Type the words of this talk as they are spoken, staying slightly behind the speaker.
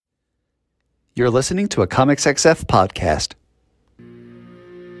You're listening to a Comics XF podcast.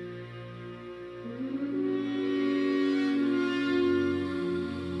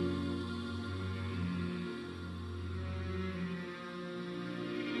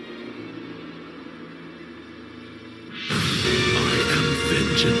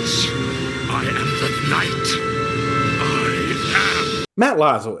 Matt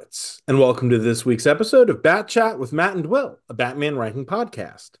Lazowitz, and welcome to this week's episode of Bat Chat with Matt and Will, a Batman ranking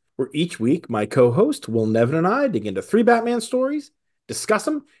podcast, where each week my co-host Will Nevin and I dig into 3 Batman stories, discuss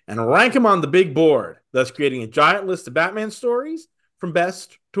them, and rank them on the big board, thus creating a giant list of Batman stories from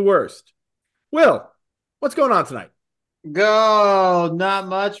best to worst. Will, what's going on tonight? Go, not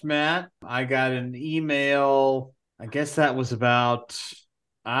much, Matt. I got an email, I guess that was about,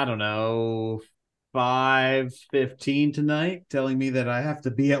 5:15 tonight, telling me that I have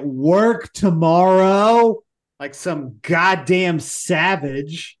to be at work tomorrow like some goddamn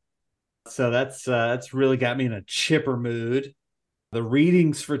savage. So that's really got me in a chipper mood. The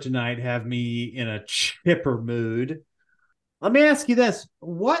readings for tonight have me in a chipper mood. Let me ask you this.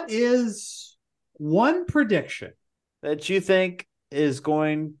 What is one prediction that you think is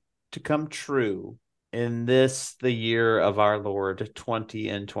going to come true in this, the year of our Lord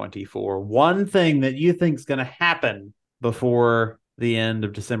 2024? One thing that you think is going to happen before the end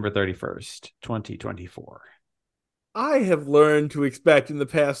of December 31st, 2024. I have learned to expect in the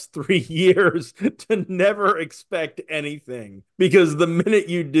past 3 years to never expect anything, because the minute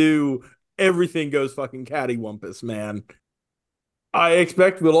you do, everything goes fucking cattywampus, man. I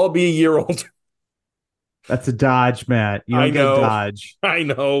expect we'll all be a year older. That's a dodge, Matt. You don't get a dodge. I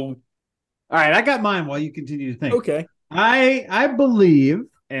know. All right, I got mine while you continue to think. Okay. I believe,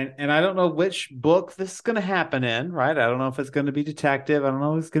 and I don't know which book this is going to happen in, right? I don't know if it's going to be Detective. I don't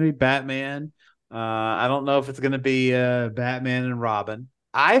know if it's going to be Batman. I don't know if it's going to be Batman and Robin.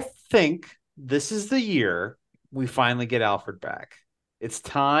 I think this is the year we finally get Alfred back. It's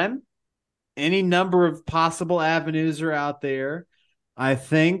time. Any number of possible avenues are out there. I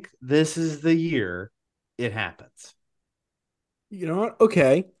think this is the year it happens. You know what?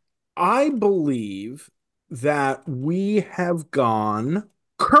 Okay. I believe that we have gone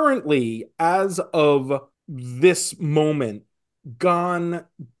currently, as of this moment, gone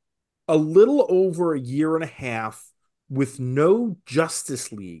a little over a year and a half with no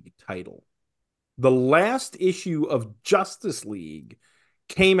Justice League title. The last issue of Justice League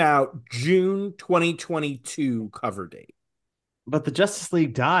came out June 2022 cover date. But the Justice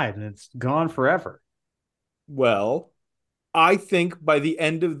League died and it's gone forever. Well, I think by the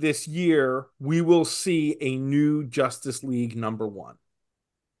end of this year, we will see a new Justice League #1.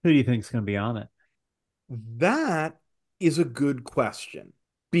 Who do you think is going to be on it? That is a good question,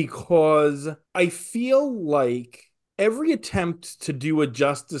 because I feel like every attempt to do a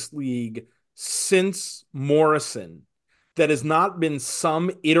Justice League since Morrison that has not been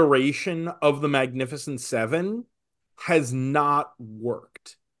some iteration of the Magnificent Seven has not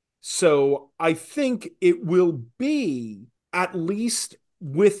worked. So I think it will be at least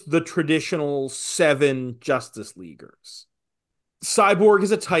with the traditional 7 Justice Leaguers. Cyborg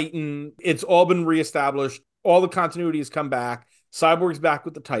is a Titan. It's all been reestablished. All the continuity has come back. Cyborg's back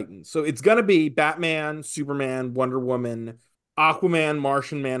with the Titans. So it's going to be Batman, Superman, Wonder Woman, Aquaman,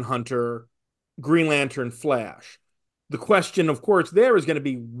 Martian Manhunter, Green Lantern, Flash. The question, of course, there is going to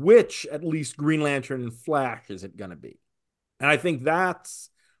be which, at least, Green Lantern and Flash is it going to be? And I think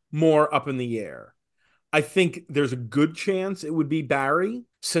that's more up in the air. I think there's a good chance it would be Barry,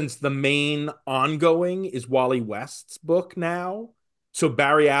 since the main ongoing is Wally West's book now. So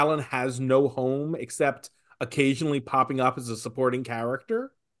Barry Allen has no home except occasionally popping up as a supporting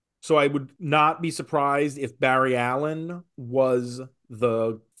character. So I would not be surprised if Barry Allen was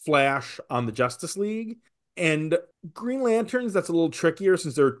the Flash on the Justice League. And Green Lanterns, that's a little trickier,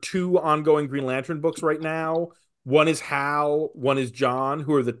 since there are 2 ongoing Green Lantern books right now. One is Hal, one is John,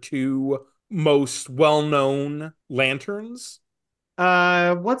 who are the 2 most well-known lanterns.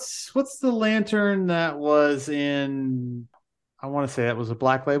 What's the lantern that was in, I want to say that was a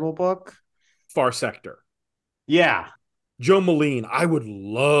Black Label book? Far Sector. Yeah. Joe Malene. I would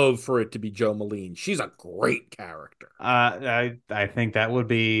love for it to be Joe Malene. She's a great character. I think that would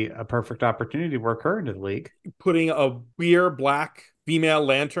be a perfect opportunity to work her into the league. Putting a weird black female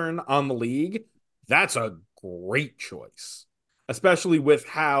lantern on the league, that's a great choice. Especially with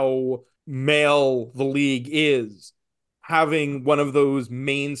how male the league is. Having one of those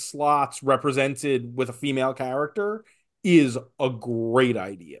main slots represented with a female character is a great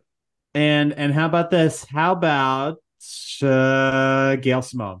idea. And how about this? How about Gail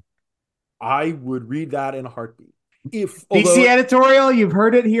Simone? I would read that in a heartbeat. DC editorial, you've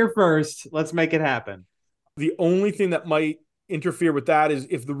heard it here first. Let's make it happen. The only thing that might interfere with that is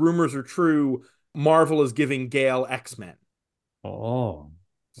if the rumors are true, Marvel is giving Gale X-Men. Oh,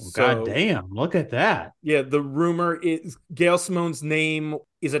 well, God So damn. Look at that. yeah, the rumor is Gail Simone's name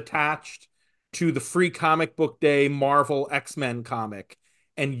is attached to the free comic book day Marvel X-Men comic.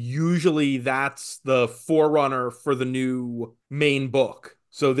 And usually that's the forerunner for the new main book.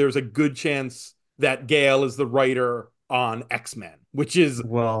 So there's a good chance that Gail is the writer on X-Men, which is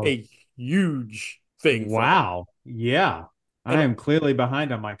Well, a huge thing for her. wow. Yeah. I And am clearly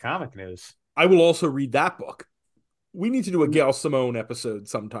behind on my comic news. I will also read that book. We need to do a Gail Simone episode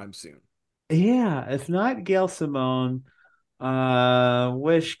sometime soon. Yeah, if not Gail Simone,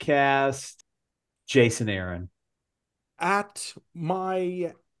 Wish cast Jason Aaron. At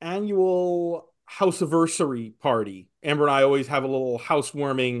my annual house anniversary party, Amber and I always have a little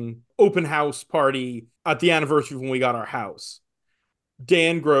housewarming open house party at the anniversary when we got our house.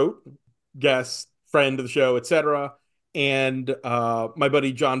 Dan Grote, guest, friend of the show, etc., and my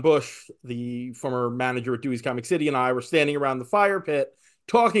buddy John Bush, the former manager at Dewey's Comic City, and I were standing around the fire pit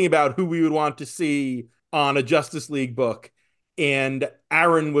talking about who we would want to see on a Justice League book. And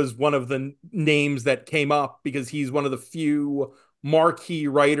Aaron was one of the names that came up because he's one of the few marquee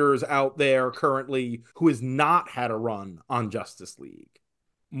writers out there currently who has not had a run on Justice League.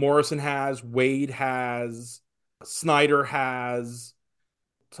 Morrison has, Wade has, Snyder has,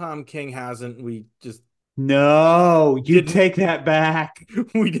 Tom King hasn't. We just No, you didn't take that back.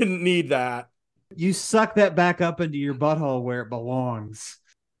 we didn't need that. You suck that back up into your butthole where it belongs.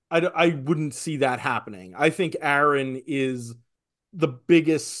 I wouldn't see that happening. I think Aaron is the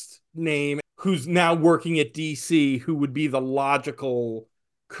biggest name who's now working at DC who would be the logical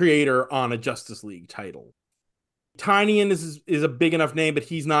creator on a Justice League title. Tynion is a big enough name, but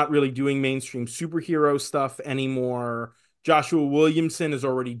he's not really doing mainstream superhero stuff anymore. Joshua Williamson has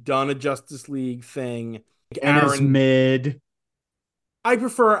already done a Justice League thing. And is mid. I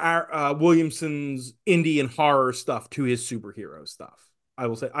prefer Williamson's indie and horror stuff to his superhero stuff. I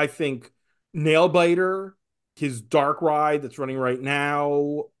will say, I think Nailbiter, his Dark Ride that's running right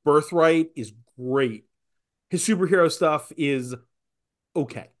now, Birthright is great. His superhero stuff is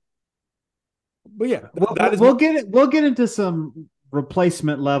okay. But yeah, we'll get into some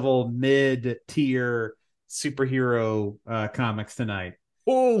replacement level mid tier superhero comics tonight.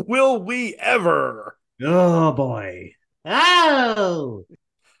 Oh, will we ever? Oh boy. Oh.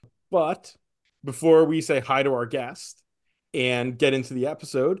 But before we say hi to our guest and get into the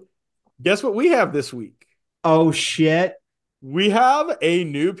episode, guess what we have this week? Oh shit. We have a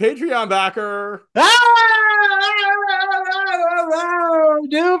new Patreon backer.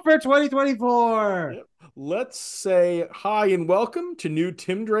 New for 2024. Yep. Let's say hi and welcome to new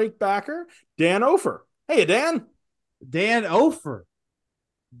Tim Drake backer, Dan Ofer. Hey, Dan. Dan Ofer.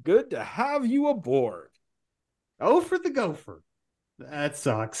 Good to have you aboard. Ofer the Gopher. That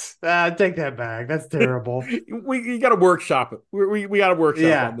sucks. Take that back. That's terrible. we got to workshop it. We got to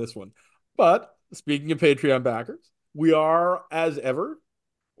workshop on this one. But speaking of Patreon backers, we are, as ever,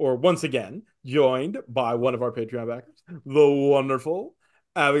 or once again, joined by one of our Patreon backers, the wonderful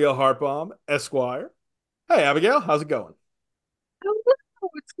Abigale Heartbalm, Esquire. Hey, Abigale, how's it going? Hello,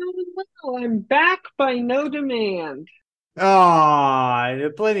 it's going well. I'm back by no demand.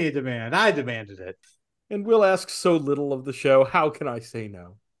 Plenty of demand. I demanded it. And we'll ask so little of the show. How can I say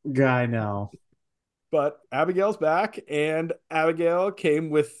no? I know. But Abigale's back, and Abigale came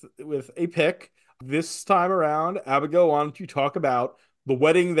with a pick. This time around, Abigale wanted to talk about the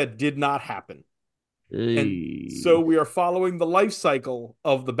wedding that did not happen. And so we are following the life cycle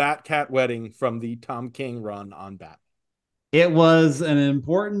of the Bat-Cat wedding from the Tom King run on Bat. It was an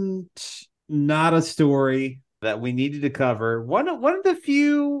important, not a story that we needed to cover. One of the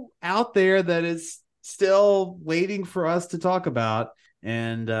few out there that is still waiting for us to talk about.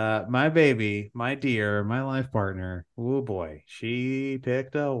 And my baby, my dear, my life partner, oh boy, she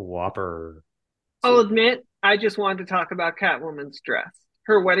picked a whopper. I'll admit, I just wanted to talk about Catwoman's dress.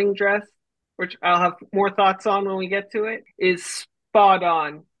 Her wedding dress, which I'll have more thoughts on when we get to it, is spot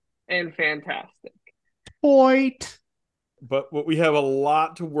on and fantastic. Point. But we have a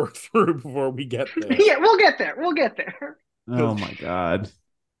lot to work through before we get there. Yeah, we'll get there. We'll get there. Oh my God.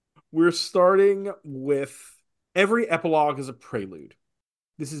 We're starting with every epilogue is a prelude.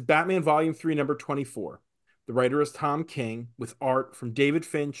 This is Batman Volume 3, number 24. The writer is Tom King, with art from David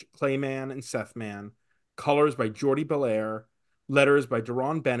Finch, Clayman, and Seth Mann, colors by Jordi Belair, letters by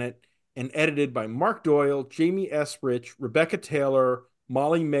Deron Bennett, and edited by Mark Doyle, Jamie S. Rich, Rebecca Taylor,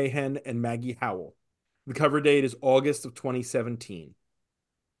 Molly Mahan, and Maggie Howell. The cover date is August of 2017.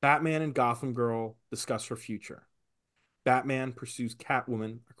 Batman and Gotham Girl discuss her future. Batman pursues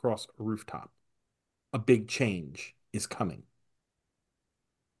Catwoman across a rooftop. A big change is coming.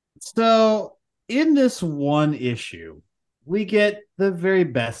 So, in this one issue, we get the very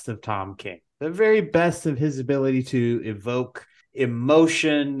best of Tom King, the very best of his ability to evoke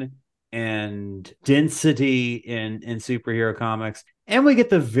emotion and density in superhero comics. And we get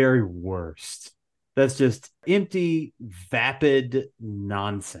the very worst. That's just empty, vapid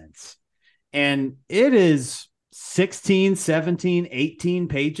nonsense. And it is 16, 17, 18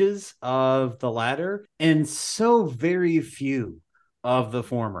 pages of the latter, and so very few of the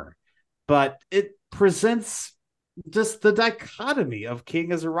former. But it presents just the dichotomy of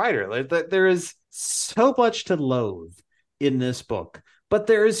King as a writer. There is so much to loathe in this book, but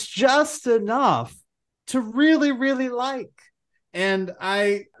there is just enough to really, really like. And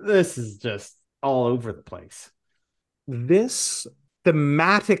this is just all over the place. This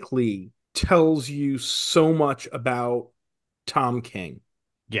thematically tells you so much about Tom King.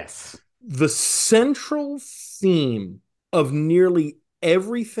 Yes. The central theme of nearly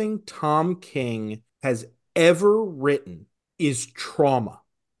everything Tom King has ever written is trauma.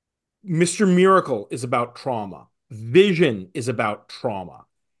 Mr. Miracle is about trauma. Vision is about trauma.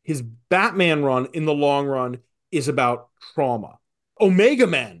 His Batman run in the long run is about trauma. Omega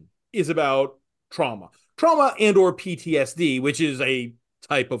Men is about trauma. Trauma and or PTSD, which is a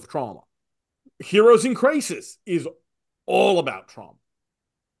type of trauma. Heroes in Crisis is all about trauma.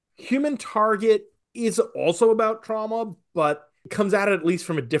 Human Target is also about trauma, but it comes at least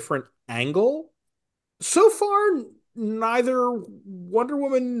from a different angle. So far, neither Wonder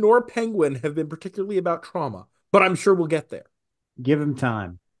Woman nor Penguin have been particularly about trauma, but I'm sure we'll get there. Give him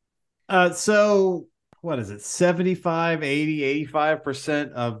time. So what is it? 75, 80,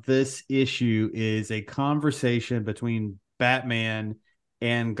 85% of this issue is a conversation between Batman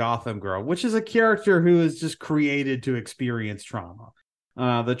and Gotham Girl, which is a character who is just created to experience trauma.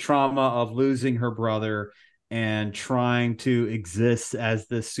 The trauma of losing her brother and trying to exist as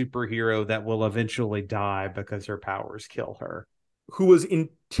this superhero that will eventually die because her powers kill her. Who was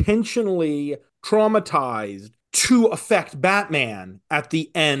intentionally traumatized to affect Batman at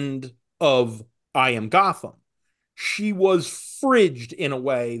the end of I Am Gotham. She was fridged in a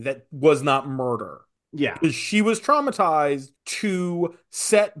way that was not murder. Yeah. Because she was traumatized to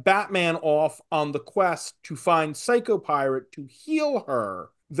set Batman off on the quest to find Psycho Pirate to heal her.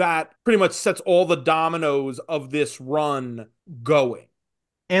 That pretty much sets all the dominoes of this run going.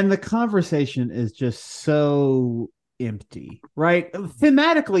 And the conversation is just so empty, right?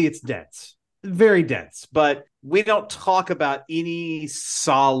 Thematically, it's dense, very dense, but we don't talk about any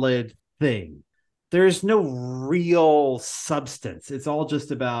solid thing. There's no real substance. It's all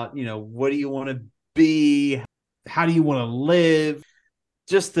just about, what do you want to be? How do you want to live?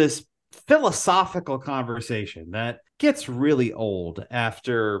 Just this philosophical conversation that gets really old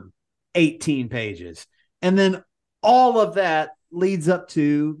after 18 pages. And then all of that leads up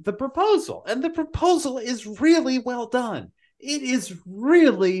to the proposal. And the proposal is really well done. It is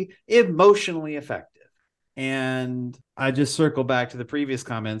really emotionally effective. And I just circle back to the previous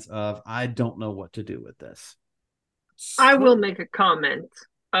comments of I don't know what to do with this. I will make a comment.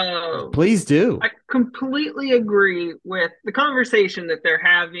 Please do. I completely agree with the conversation that they're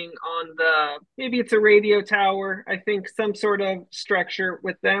having on maybe it's a radio tower. I think some sort of structure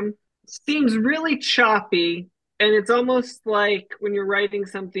with them seems really choppy. And it's almost like when you're writing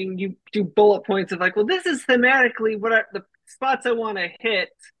something, you do bullet points of like, well, this is thematically what the spots I want to hit.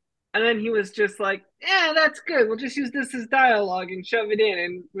 And then he was just like, yeah, that's good. We'll just use this as dialogue and shove it in.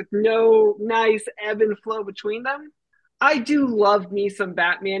 And with no nice ebb and flow between them. I do love me some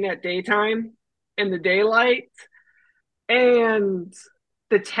Batman at daytime in the daylight. And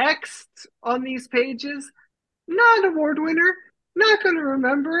the text on these pages, not an award winner, not going to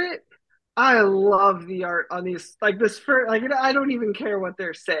remember it. I love the art on these, like this, I don't even care what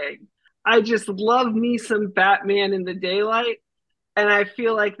they're saying. I just love me some Batman in the daylight. And I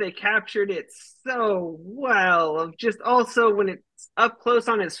feel like they captured it so well of just also when it's up close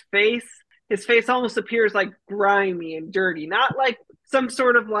on his face almost appears like grimy and dirty, not like some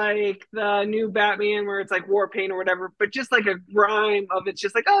sort of like the new Batman where it's like war paint or whatever, but just like a grime of it's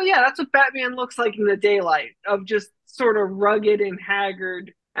just like, oh yeah, that's what Batman looks like in the daylight of just sort of rugged and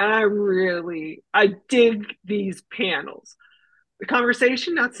haggard. And I dig these panels. The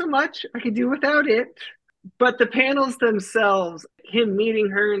conversation, not so much. I could do without it. But the panels themselves, him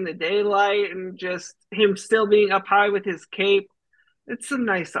meeting her in the daylight and just him still being up high with his cape, it's some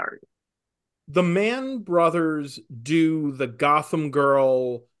nice art. The Mann brothers do the Gotham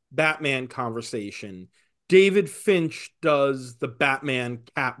Girl Batman conversation. David Finch does the Batman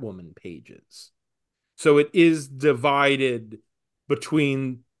Catwoman pages. So it is divided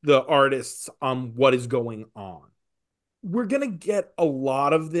between the artists on what is going on. We're going to get a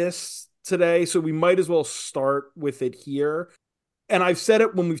lot of this today, so we might as well start with it here. And I've said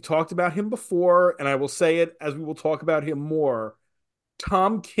it when we've talked about him before, and I will say it as we will talk about him more.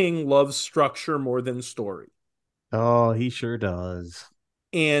 Tom King loves structure more than story. Oh, he sure does.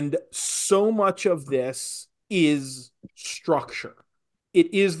 And so much of this is structure.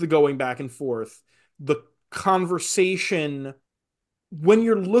 It is the going back and forth, the conversation. When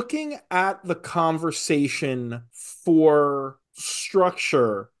you're looking at the conversation for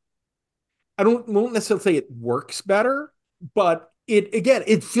structure, won't necessarily say it works better, but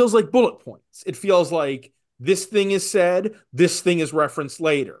it feels like bullet points. It feels like this thing is said, this thing is referenced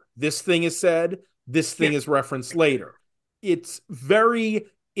later. This thing is said, this thing is referenced later. It's very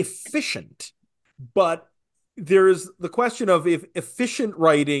efficient, but there's the question of if efficient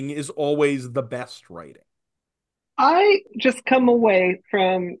writing is always the best writing. I just come away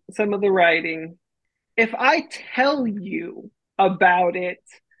from some of the writing. If I tell you about it,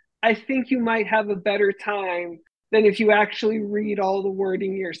 I think you might have a better time than if you actually read all the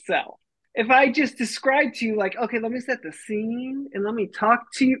wording yourself. If I just describe to you, like, okay, let me set the scene and let me talk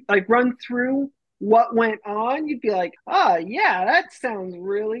to you, like run through what went on, you'd be like, oh, yeah, that sounds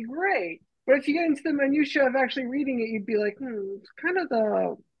really great. But if you get into the minutia of actually reading it, you'd be like, kind of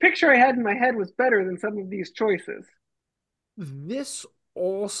the picture I had in my head was better than some of these choices. This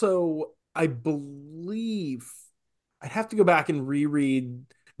also, I believe, I'd have to go back and reread.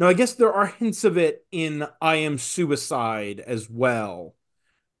 No, I guess there are hints of it in I Am Suicide as well.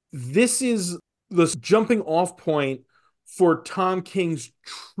 This is the jumping off point for Tom King's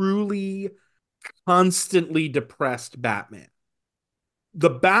truly constantly depressed Batman. The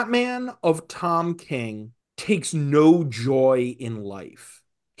Batman of Tom King takes no joy in life.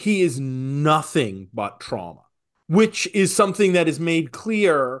 He is nothing but trauma, which is something that is made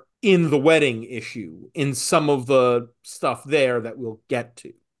clear in the wedding issue, in some of the stuff there that we'll get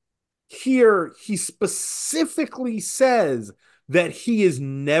to. Here, he specifically says that he is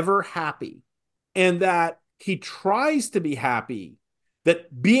never happy and that he tries to be happy,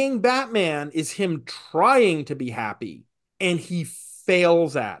 that being Batman is him trying to be happy, and he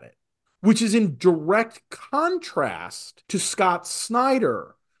fails at it, which is in direct contrast to Scott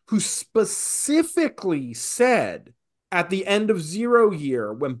Snyder, who specifically said at the end of Zero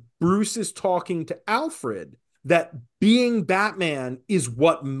Year, when Bruce is talking to Alfred, that being Batman is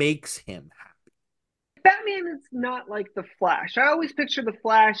what makes him happy. Batman is not like the Flash. I always picture the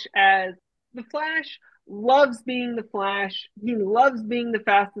Flash as the Flash loves being the Flash. He loves being the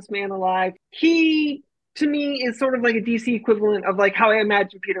fastest man alive. He, to me, is sort of like a DC equivalent of like how I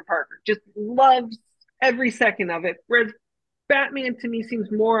imagine Peter Parker. Just loves every second of it. Whereas Batman to me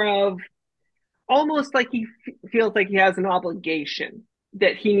seems more of almost like he feels like he has an obligation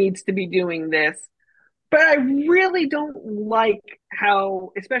that he needs to be doing this. But I really don't like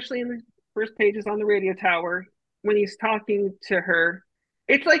how, especially in the first pages on the radio tower, when he's talking to her,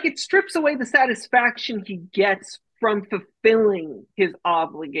 it's like it strips away the satisfaction he gets from fulfilling his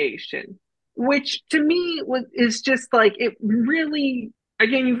obligation, which to me is just like it really,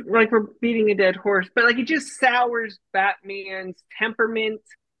 again, like we're beating a dead horse, but like it just sours Batman's temperament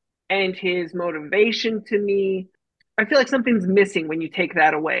and his motivation to me. I feel like something's missing when you take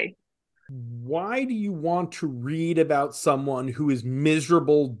that away. Why do you want to read about someone who is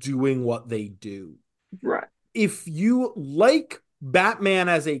miserable doing what they do? Right. If you like Batman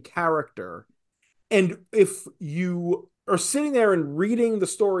as a character, and if you are sitting there and reading the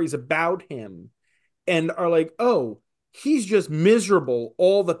stories about him and are like, oh, he's just miserable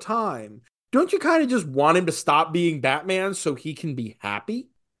all the time, don't you kind of just want him to stop being Batman so he can be happy?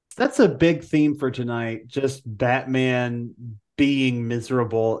 That's a big theme for tonight. Just Batman being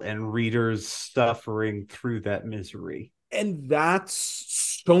miserable and readers suffering through that misery. And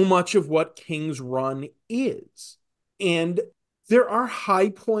that's so much of what King's run is. And there are high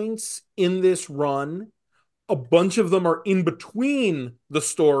points in this run. A bunch of them are in between the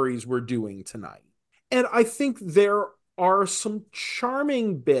stories we're doing tonight. And I think there are some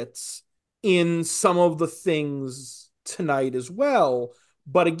charming bits in some of the things tonight as well.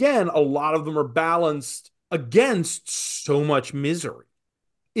 But again, a lot of them are balanced against so much misery.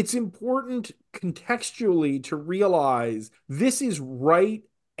 It's important contextually to realize this is right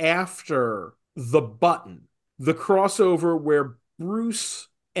after The Button, the crossover where Bruce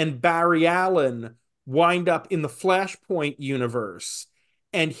and Barry Allen wind up in the Flashpoint universe,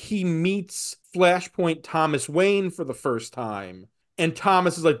 and he meets Flashpoint Thomas Wayne for the first time. And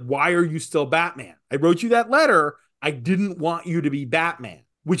Thomas is like, why are you still Batman? I wrote you that letter. I didn't want you to be Batman,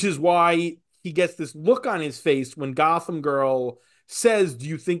 which is why he gets this look on his face when Gotham Girl says, "Do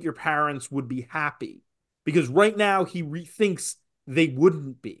you think your parents would be happy?" Because right now he thinks they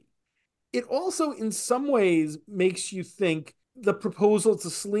wouldn't be. It also, in some ways, makes you think the proposal to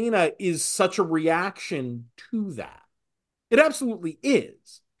Selina is such a reaction to that. It absolutely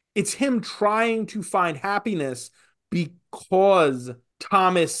is. It's him trying to find happiness because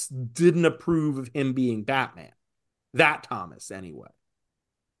Thomas didn't approve of him being Batman. That Thomas, anyway.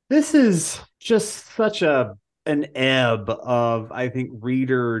 This is just such an ebb of, I think,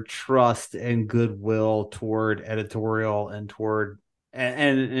 reader trust and goodwill toward editorial and toward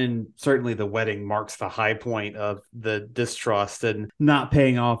and certainly the wedding marks the high point of the distrust, and not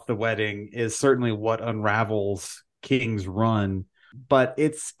paying off the wedding is certainly what unravels King's run. But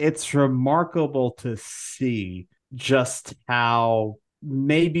it's remarkable to see just how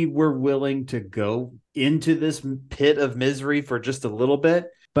maybe we're willing to go into this pit of misery for just a little bit.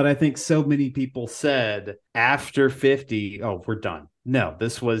 But I think so many people said after 50, oh, we're done. No,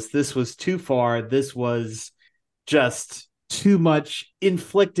 this was too far. This was just too much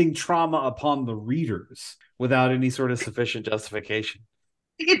inflicting trauma upon the readers without any sort of sufficient justification.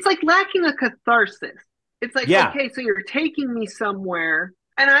 It's like lacking a catharsis. It's like, Yeah. okay, so you're taking me somewhere,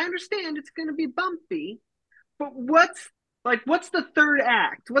 and I understand it's going to be bumpy, but what's the third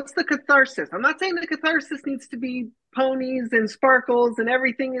act? What's the catharsis? I'm not saying the catharsis needs to be ponies and sparkles and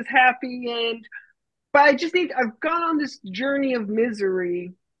everything is happy, but I've gone on this journey of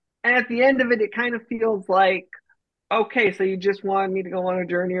misery, and at the end of it, it kind of feels like, okay, so you just wanted me to go on a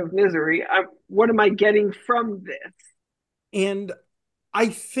journey of misery. What am I getting from this? And I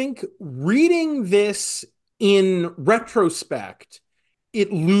think reading this in retrospect,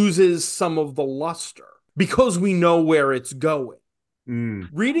 it loses some of the luster because we know where it's going.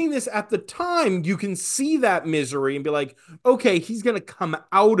 Reading this at the time, you can see that misery and be like, okay, he's going to come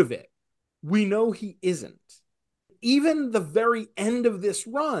out of it. We know he isn't. Even the very end of this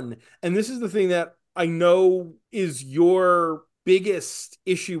run, and this is the thing that I know is your biggest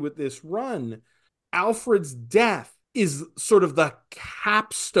issue with this run, Alfred's death is sort of the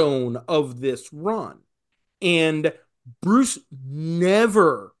capstone of this run. And Bruce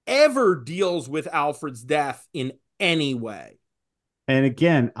never, ever deals with Alfred's death in any way. And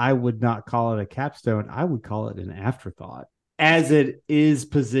again, I would not call it a capstone. I would call it an afterthought, as it is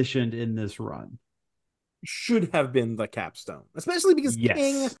positioned in this run. Should have been the capstone, especially because Yes.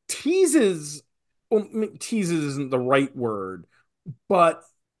 King teases, well, teases isn't the right word, but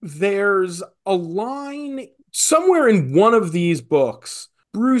there's a line somewhere in one of these books.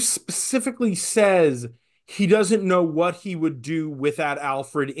 Bruce specifically says he doesn't know what he would do without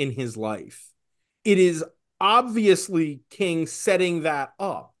Alfred in his life. It is obviously King setting that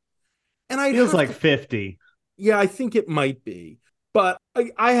up. And I feels like 50. Yeah, I think it might be. But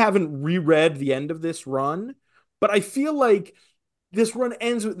I haven't reread the end of this run, but I feel like this run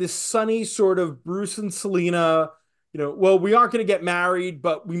ends with this sunny sort of Bruce and Selina, well, we aren't going to get married,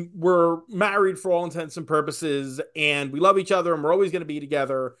 but we're married for all intents and purposes, and we love each other, and we're always going to be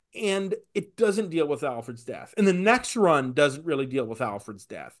together. And it doesn't deal with Alfred's death. And the next run doesn't really deal with Alfred's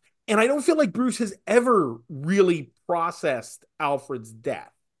death. And I don't feel like Bruce has ever really processed Alfred's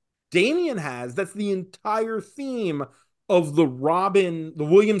death. Damian has. That's the entire theme of the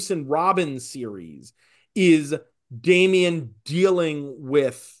Williamson Robin series, is Damian dealing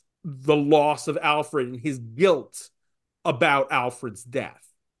with the loss of Alfred and his guilt about Alfred's death.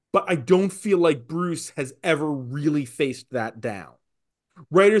 But I don't feel like Bruce has ever really faced that down.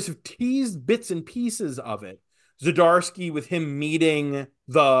 Writers have teased bits and pieces of it. Zdarsky with him meeting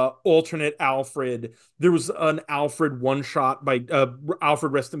the alternate Alfred. There was an Alfred one-shot by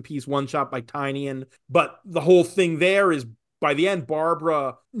Alfred Rest in Peace one-shot by Tynion. But the whole thing there is, by the end,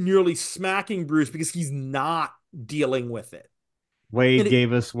 Barbara nearly smacking Bruce because he's not dealing with it. Wade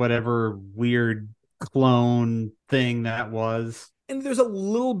gave us whatever weird clone thing that was. And there's a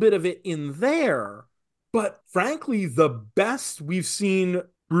little bit of it in there. But frankly, the best we've seen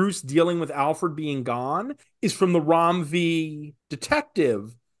Bruce dealing with Alfred being gone is from the Rom V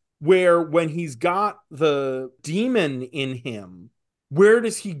Detective, where when he's got the demon in him, where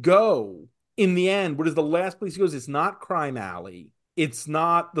does he go in the end? What is the last place he goes? It's not Crime Alley. It's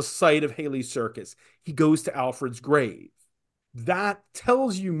not the site of Haley's Circus. He goes to Alfred's grave. That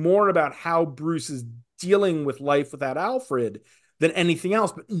tells you more about how Bruce is dealing with life without Alfred than anything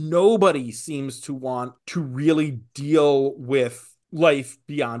else. But nobody seems to want to really deal with life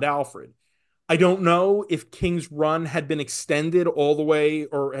beyond Alfred. I don't know if King's run had been extended all the way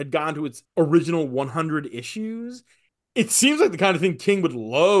or had gone to its original 100 issues. It seems like the kind of thing King would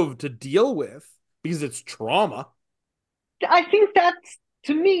love to deal with because it's trauma. I think that's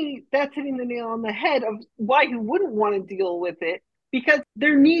to me, that's hitting the nail on the head of why he wouldn't want to deal with it, because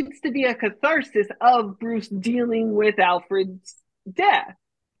there needs to be a catharsis of Bruce dealing with Alfred's death.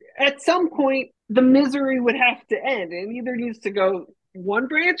 At some point, the misery would have to end. It either needs to go one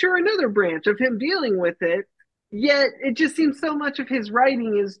branch or another branch of him dealing with it. Yet it just seems so much of his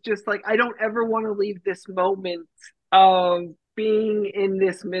writing is just like, I don't ever want to leave this moment of being in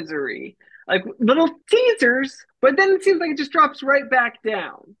this misery. Like little teasers, but then it seems like it just drops right back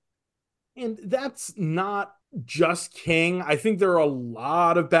down. And that's not just King. I think there are a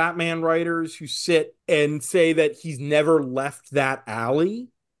lot of Batman writers who sit and say that he's never left that alley.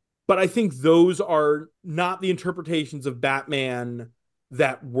 But I think those are not the interpretations of Batman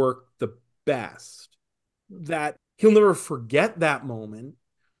that work the best. That he'll never forget that moment,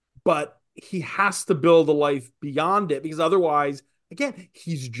 but he has to build a life beyond it, because otherwise, again,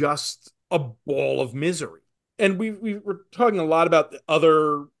 he's just a ball of misery. And we were talking a lot about the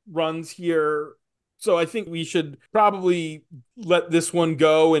other runs here. So I think we should probably let this one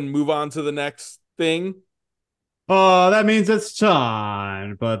go and move on to the next thing. Oh, that means it's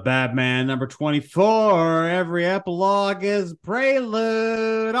time. But Batman number 24, every epilogue is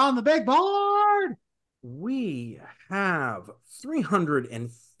prelude on the big board. We have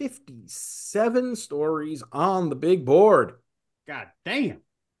 357 stories on the big board. God damn.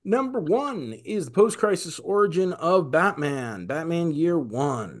 Number 1 is the post-crisis origin of Batman, Batman Year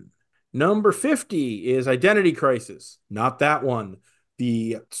 1. Number 50 is Identity Crisis, not that one.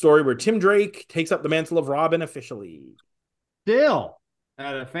 The story where Tim Drake takes up the mantle of Robin officially. Still,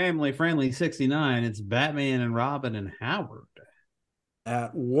 at a family-friendly 69, it's Batman and Robin and Howard.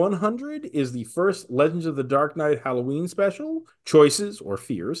 At 100 is the first Legends of the Dark Knight Halloween special, Choices or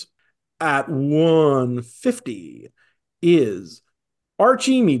Fears. At 150 is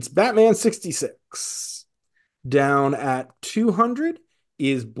Archie meets Batman 66. Down at 200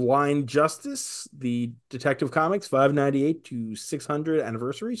 is Blind Justice, the Detective Comics 598 to 600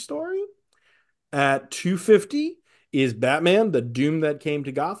 anniversary story. At 250 is Batman, The Doom That Came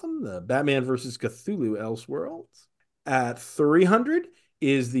to Gotham, the Batman versus Cthulhu Elseworlds. At 300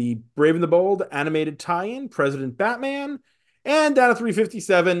 is the Brave and the Bold animated tie-in, President Batman. And down at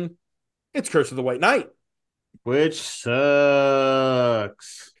 357, it's Curse of the White Knight. Which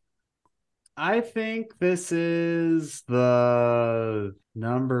sucks. I think this is the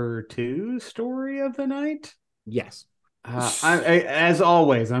number 2 story of the night. Yes. As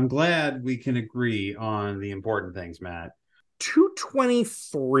always, I'm glad we can agree on the important things, Matt.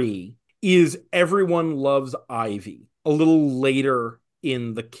 223 is Everyone Loves Ivy, a little later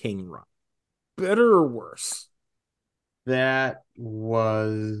in the King run. Better or worse? That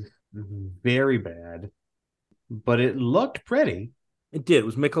was very bad, but it looked pretty. It did. It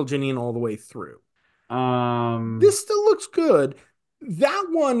was Michelgenian all the way through. Um, This still looks good. That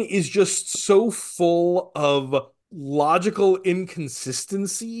one is just so full of logical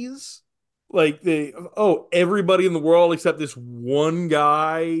inconsistencies. Like everybody in the world except this one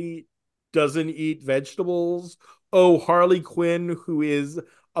guy doesn't eat vegetables. Oh, Harley Quinn, who is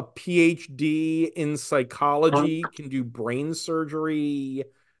a PhD in psychology, can do brain surgery.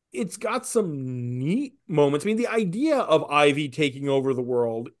 It's got some neat moments. I mean, the idea of Ivy taking over the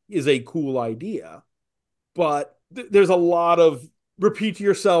world is a cool idea, but there's a lot of repeat to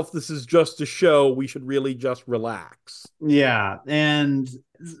yourself, this is just a show, we should really just relax. Yeah, and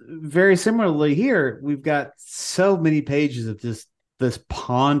very similarly here, we've got so many pages of this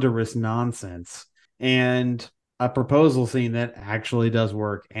ponderous nonsense and a proposal scene that actually does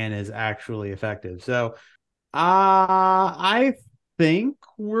work and is actually effective. So I think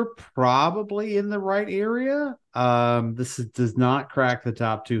we're probably in the right area. This does not crack the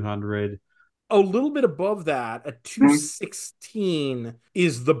top 200. A little bit above that, at 216,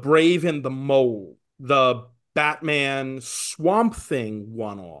 is The Brave and the Mole, the Batman Swamp Thing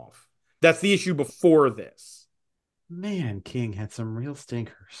one-off. That's the issue before this. Man, King had some real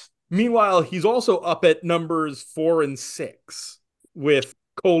stinkers. Meanwhile, he's also up at numbers 4 and 6 with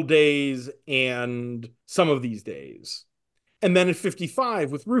Cold Days and Some of These Days. And then at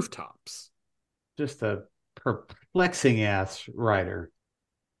 55 with Rooftops. Just a perplexing ass writer.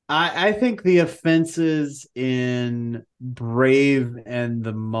 I think the offenses in Brave and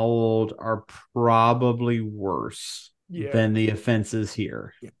the Mold are probably worse than the offenses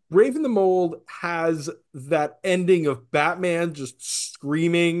here. Yeah. Brave and the Mold has that ending of Batman just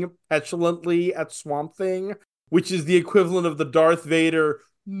screaming petulantly at Swamp Thing, which is the equivalent of the Darth Vader,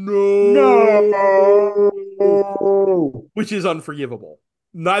 no, which is unforgivable.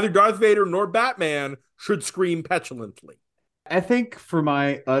 Neither Darth Vader nor Batman should scream petulantly. I think for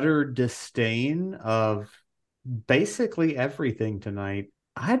my utter disdain of basically everything tonight.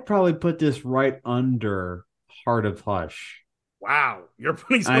 I'd probably put this right under Heart of Hush. Wow, you're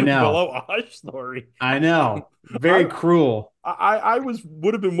putting I something know. below a Hush story. I know. Very I cruel. I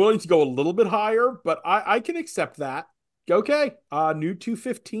would have been willing to go a little bit higher, but I can accept that. Okay, new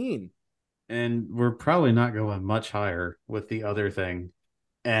 215. And we're probably not going much higher with the other thing.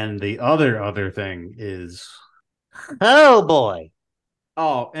 And the other thing is, oh boy.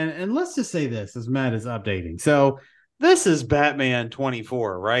 Oh, and let's just say this as Matt is updating. So this is Batman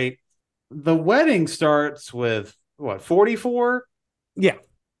 24, right? The wedding starts with what, 44? Yeah.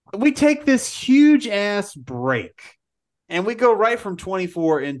 We take this huge ass break and we go right from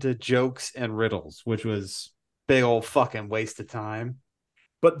 24 into jokes and riddles, which was big old fucking waste of time.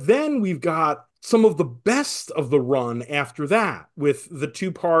 But then we've got some of the best of the run after that, with the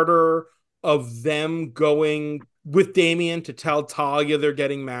two-parter of them going with Damian to tell Talia they're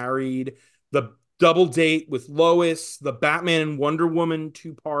getting married, the double date with Lois, the Batman and Wonder Woman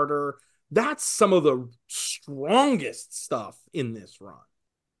two-parter. That's some of the strongest stuff in this run.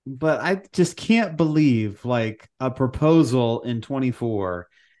 But I just can't believe like a proposal in 24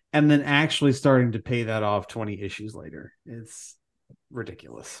 and then actually starting to pay that off 20 issues later. It's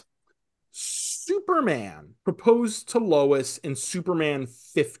ridiculous. Superman proposed to Lois in Superman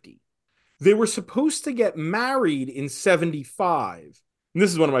 50. They were supposed to get married in 75. And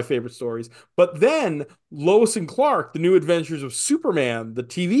this is one of my favorite stories. But then Lois and Clark, The New Adventures of Superman, the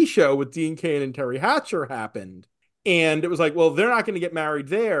TV show with Dean Cain and Terry Hatcher happened. And it was like, well, they're not going to get married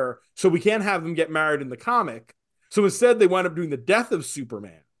there, so we can't have them get married in the comic. So instead, they wound up doing the death of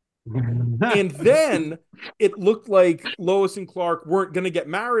Superman. And then it looked like Lois and Clark weren't going to get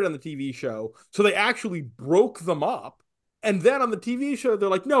married on the TV show. So they actually broke them up. And then on the TV show, they're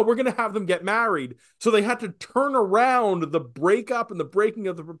like, no, we're going to have them get married. So they had to turn around the breakup and the breaking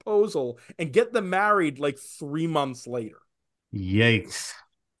of the proposal and get them married like 3 months later. Yikes.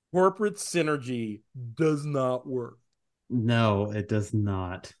 Corporate synergy does not work. No, it does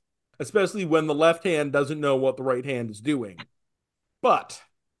not. Especially when the left hand doesn't know what the right hand is doing. But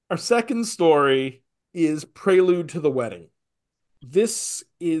our second story is Prelude to the Wedding. This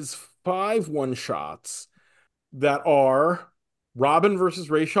is 5 one-shots that are Robin versus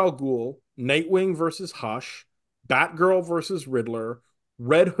Ra's al Ghul, Nightwing versus Hush, Batgirl versus Riddler,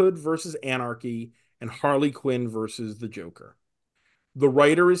 Red Hood versus Anarchy, and Harley Quinn versus the Joker. The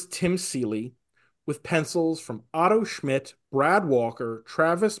writer is Tim Seeley, with pencils from Otto Schmidt, Brad Walker,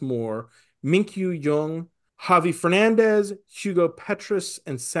 Travis Moore, Minkyu Jung, Javi Fernandez, Hugo Petrus,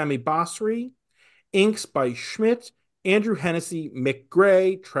 and Sami Basri. Inks by Schmidt, Andrew Hennessy, Mick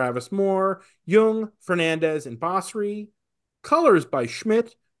Gray, Travis Moore, Jung, Fernandez, and Basri. Colors by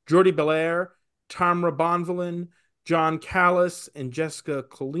Schmidt, Jordi Belair, Tamra Bonvillain, John Callis, and Jessica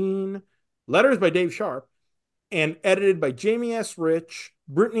Colleen. Letters by Dave Sharp. And edited by Jamie S. Rich,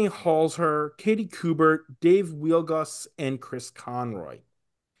 Brittany Halsher, Katie Kubert, Dave Wielgus, and Chris Conroy.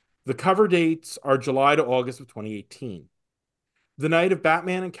 The cover dates are July to August of 2018. The night of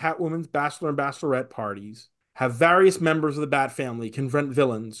Batman and Catwoman's Bachelor and Bachelorette parties have various members of the Bat family confront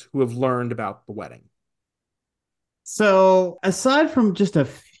villains who have learned about the wedding. So, aside from just a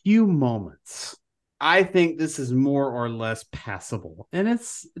few moments, I think this is more or less passable. And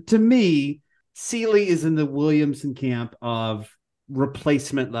it's, to me, Seeley is in the Williamson camp of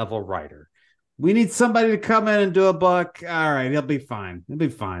replacement level writer. We need somebody to come in and do a book. All right, he'll be fine. He'll be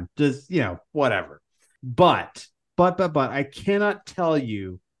fine. Just, whatever. But I cannot tell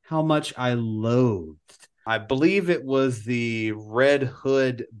you how much I loathed. I believe it was the Red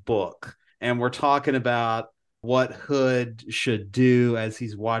Hood book. And we're talking about what Hood should do as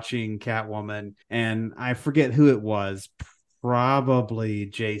he's watching Catwoman. And I forget who it was, probably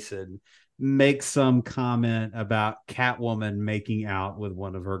Jason, make some comment about Catwoman making out with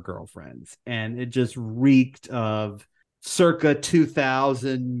one of her girlfriends. And it just reeked of circa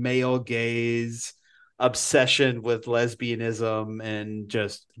 2000 male gaze, obsession with lesbianism, and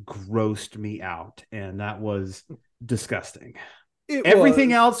just grossed me out. And that was disgusting.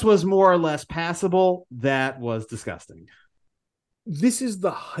 Everything else was more or less passable. That was disgusting. This is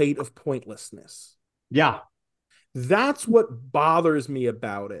the height of pointlessness. Yeah. That's what bothers me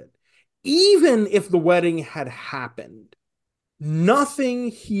about it. Even if the wedding had happened, nothing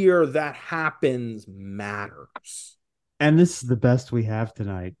here that happens matters. And this is the best we have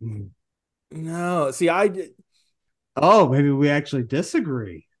tonight. No, see, Oh, maybe we actually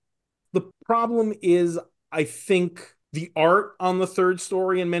disagree. The problem is, I think the art on the third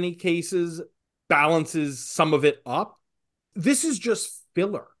story in many cases balances some of it up. This is just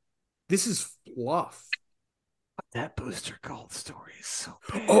filler. This is fluff. That Booster Gold story is so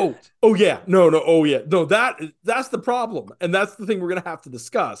bad. Oh yeah. No, that's the problem. And that's the thing we're gonna have to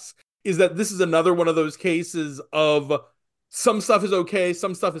discuss, is that this is another one of those cases of some stuff is okay,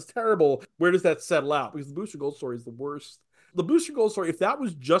 some stuff is terrible. Where does that settle out? Because the Booster Gold story is the worst. The Booster Gold story, if that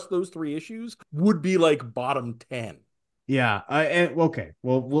was just those 3 issues, would be like bottom 10. Yeah. Okay.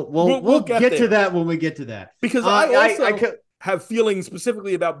 Well, we'll get to there. that when we get to that. Because I also have feelings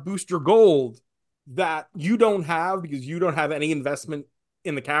specifically about Booster Gold that you don't have, because you don't have any investment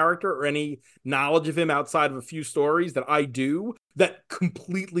in the character or any knowledge of him outside of a few stories that I do, that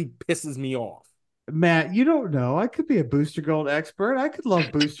completely pisses me off. Matt, you don't know. I could be a Booster Gold expert. I could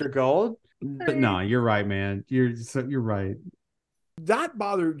love Booster Gold. But no, you're right, man. You're right. That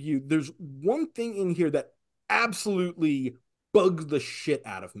bothered you. There's one thing in here that absolutely bugs the shit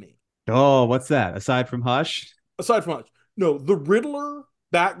out of me. Oh, what's that? Aside from Hush? Aside from Hush. No, the Riddler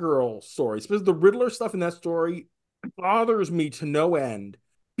Batgirl story, especially the Riddler stuff in that story, bothers me to no end,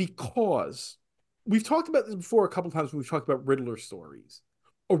 because we've talked about this before a couple times when we've talked about Riddler stories.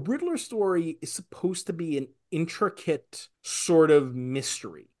 A Riddler story is supposed to be an intricate sort of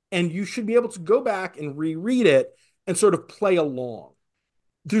mystery, and you should be able to go back and reread it and sort of play along.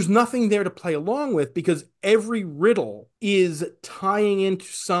 There's nothing there to play along with, because every riddle is tying into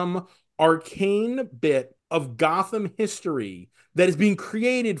some arcane bit of Gotham history that is being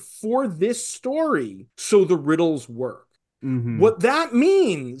created for this story, so the riddles work. Mm-hmm. What that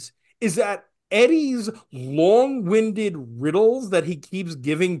means is that Eddie's long-winded riddles that he keeps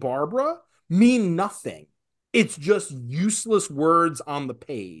giving Barbara mean nothing. It's just useless words on the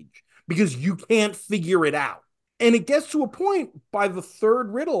page because you can't figure it out. And it gets to a point by the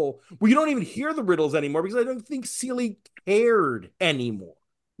third riddle where you don't even hear the riddles anymore, because I don't think Seeley cared anymore.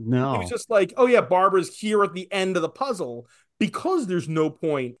 No. It was just like, oh yeah, Barbara's here at the end of the puzzle, because there's no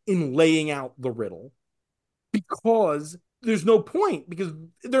point in laying out the riddle. Because there's no point, because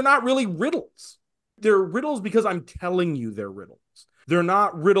they're not really riddles. They're riddles because I'm telling you they're riddles. They're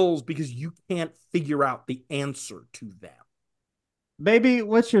not riddles because you can't figure out the answer to them. Baby,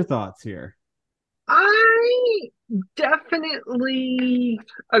 what's your thoughts here? I definitely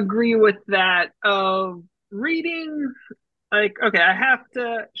agree with that. Of reading, like, okay, I have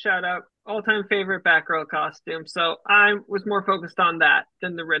to shout out all-time favorite Batgirl costume. So I was more focused on that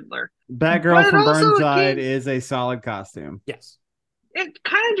than the Riddler. Batgirl from Burnside is a solid costume. Yes. It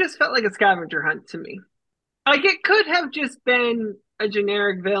kind of just felt like a scavenger hunt to me. Like, it could have just been a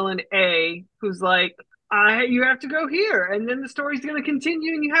generic villain A who's like, you have to go here, and then the story's going to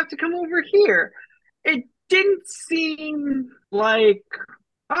continue, and you have to come over here. It didn't seem like,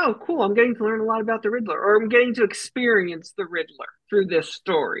 oh, cool, I'm getting to learn a lot about the Riddler, or I'm getting to experience the Riddler through this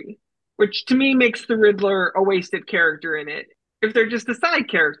story, which to me makes the Riddler a wasted character in it, if they're just a side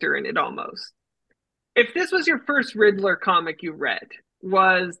character in it almost. If this was your first Riddler comic you read,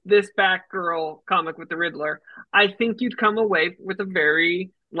 was this Batgirl comic with the Riddler, I think you'd come away with a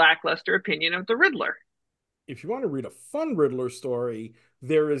very lackluster opinion of the Riddler. If you want to read a fun Riddler story,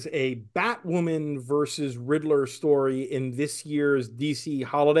 there is a Batwoman versus Riddler story in this year's DC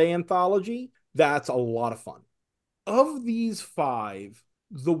Holiday Anthology. That's a lot of fun. Of these 5,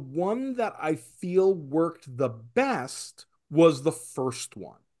 the one that I feel worked the best was the first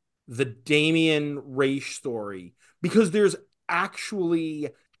one, the Damian Raish story, because there's actually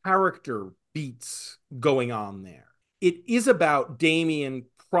character beats going on there. It is about Damian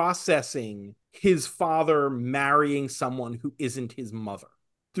processing his father marrying someone who isn't his mother.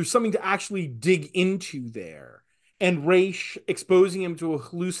 There's something to actually dig into there. And Raish exposing him to a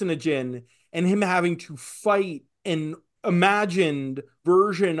hallucinogen and him having to fight an imagined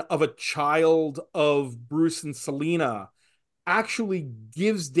version of a child of Bruce and Selina actually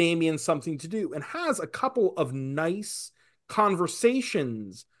gives Damian something to do, and has a couple of nice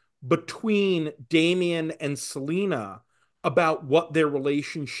conversations between Damian and Selina about what their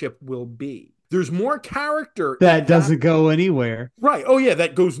relationship will be. There's more character that doesn't go anywhere. Right. Oh yeah,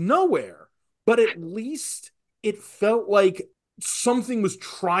 that goes nowhere. But at least it felt like something was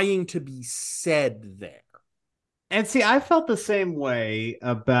trying to be said there. And see, I felt the same way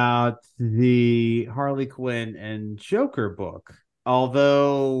about the Harley Quinn and Joker book,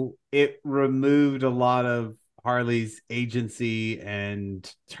 although it removed a lot of Harley's agency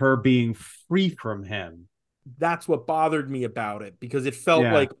and her being free from him. That's what bothered me about it, because it felt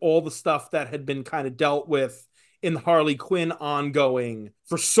like all the stuff that had been kind of dealt with in the Harley Quinn ongoing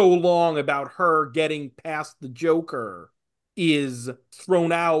for so long about her getting past the Joker is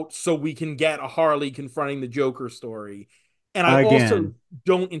thrown out so we can get a Harley confronting the Joker story. And I also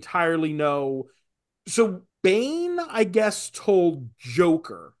don't entirely know. So Bane, I guess, told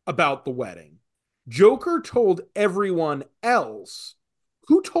Joker about the wedding. Joker told everyone else.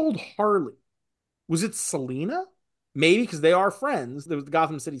 Who told Harley? Was it Selina? Maybe, because they are friends. There was the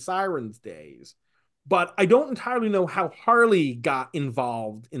Gotham City Sirens days. But I don't entirely know how Harley got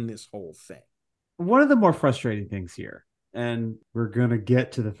involved in this whole thing. One of the more frustrating things here, and we're going to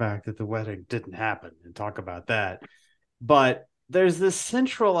get to the fact that the wedding didn't happen and talk about that, but there's this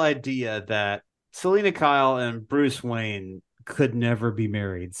central idea that Selina Kyle and Bruce Wayne could never be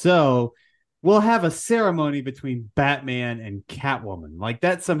married. So we'll have a ceremony between Batman and Catwoman. Like,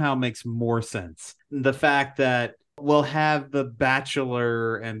 that somehow makes more sense. The fact that we'll have the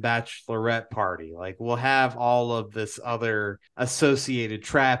bachelor and bachelorette party. Like, we'll have all of this other associated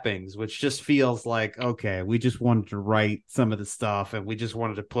trappings, which just feels like, okay, we just wanted to write some of the stuff and we just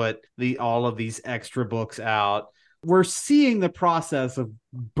wanted to put all of these extra books out. We're seeing the process of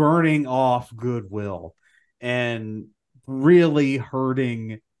burning off goodwill and really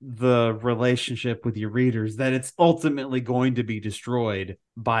hurting the relationship with your readers, that it's ultimately going to be destroyed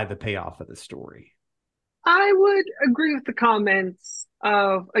by the payoff of the story. I would agree with the comments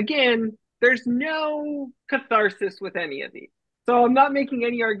of, again, there's no catharsis with any of these. So I'm not making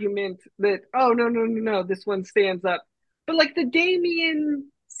any argument that, oh, no, this one stands up. But like the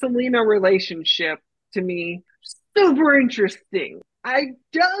Damian Selena relationship, to me, super interesting. I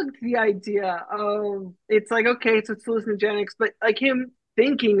dug the idea of, it's like, okay, so it's hallucinogenics, but like him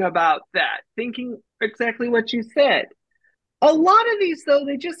thinking about that, thinking exactly what you said. A lot of these, though,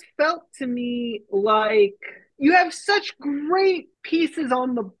 they just felt to me like you have such great pieces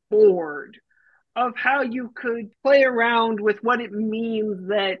on the board of how you could play around with what it means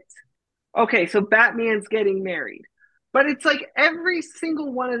that, okay, so Batman's getting married. But it's like every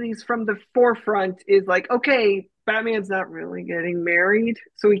single one of these from the forefront is like, okay, Batman's not really getting married,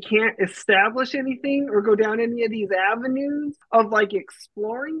 so he can't establish anything or go down any of these avenues of like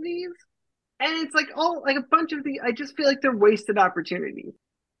exploring these. And it's like, oh, like a bunch of I just feel like they're wasted opportunities.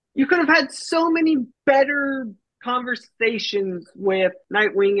 You could have had so many better conversations with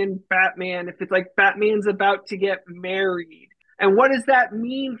Nightwing and Batman if it's like Batman's about to get married. And what does that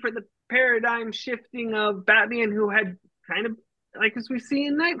mean for the paradigm shifting of Batman, who had kind of, like as we see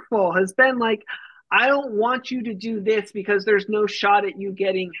in Nightfall, has been like, I don't want you to do this because there's no shot at you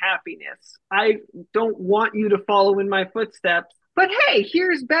getting happiness. I don't want you to follow in my footsteps. But hey,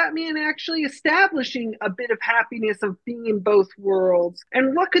 here's Batman actually establishing a bit of happiness of being in both worlds.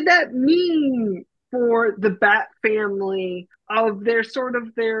 And what could that mean for the Bat family of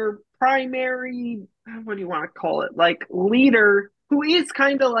their primary, what do you want to call it? Like leader, who is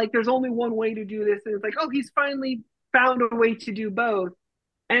kind of like, there's only one way to do this. And it's like, oh, he's finally found a way to do both.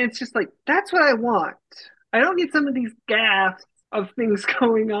 And it's just like, that's what I want. I don't need some of these gaffes of things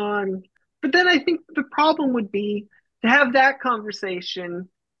going on. But then I think the problem would be, to have that conversation,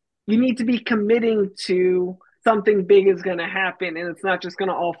 you need to be committing to something big is going to happen and it's not just going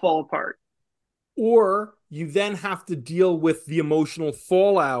to all fall apart. Or you then have to deal with the emotional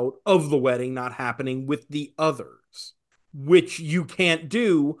fallout of the wedding not happening with the others, which you can't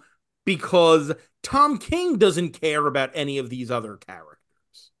do because Tom King doesn't care about any of these other characters.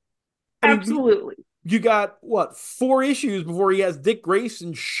 Absolutely. You got, 4 issues before he has Dick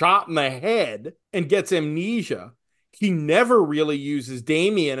Grayson shot in the head and gets amnesia. He never really uses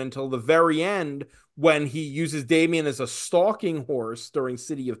Damian until the very end, when he uses Damian as a stalking horse during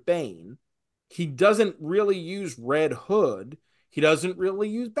City of Bane. He doesn't really use Red Hood. He doesn't really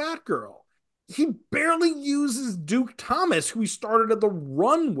use Batgirl. He barely uses Duke Thomas, who he started at the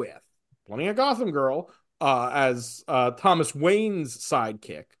run with, playing a Gotham Girl, as Thomas Wayne's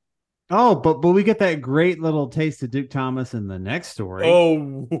sidekick. Oh, but we get that great little taste of Duke Thomas in the next story.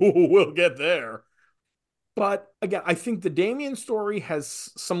 Oh, we'll get there. But again, I think the Damian story has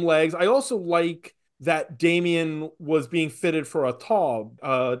some legs. I also like that Damian was being fitted for a tob,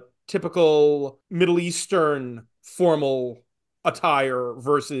 a typical Middle Eastern formal attire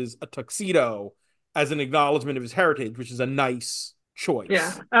versus a tuxedo as an acknowledgement of his heritage, which is a nice choice.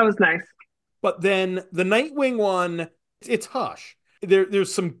 Yeah, that was nice. But then the Nightwing one, it's Hush.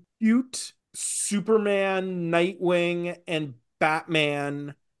 There's some cute Superman, Nightwing, and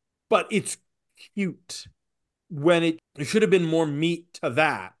Batman, but it's cute when it should have been more meat to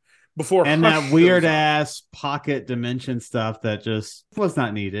that before. And Hush that weird shows up. ass pocket dimension stuff that just was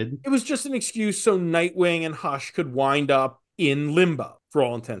not needed. It was just an excuse so Nightwing and Hush could wind up in limbo for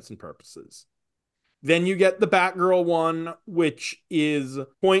all intents and purposes. Then you get the Batgirl one, which is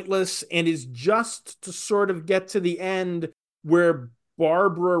pointless and is just to sort of get to the end where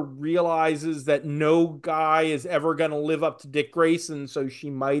Barbara realizes that no guy is ever going to live up to Dick Grayson, so she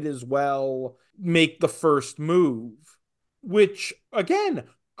might as well make the first move, which, again,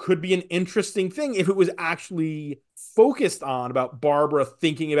 could be an interesting thing if it was actually focused on about Barbara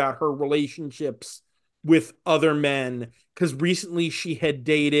thinking about her relationships with other men. Because recently she had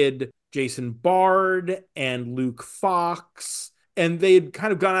dated Jason Bard and Luke Fox, and they'd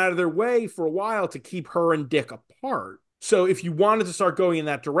kind of gone out of their way for a while to keep her and Dick apart. So if you wanted to start going in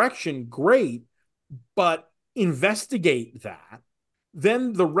that direction, great, but investigate that.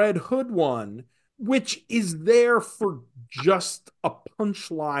 Then the Red Hood one, which is there for just a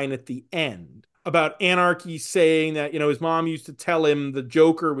punchline at the end about Anarchy saying that, his mom used to tell him the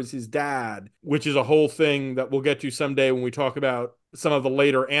Joker was his dad, which is a whole thing that we'll get to someday when we talk about some of the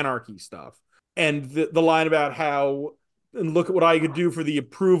later Anarchy stuff. And the line about how, and look at what I could do for the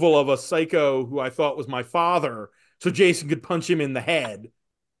approval of a psycho who I thought was my father, so Jason could punch him in the head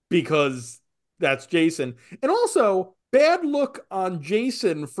because that's Jason. And also, bad look on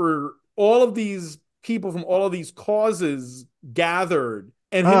Jason for all of these people from all of these causes gathered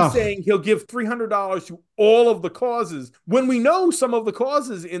and him saying he'll give $300 to all of the causes when we know some of the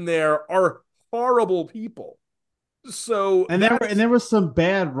causes in there are horrible people. So and there was some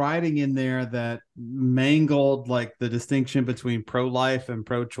bad writing in there that mangled like the distinction between pro-life and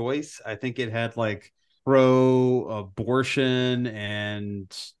pro-choice. I think it had like pro-abortion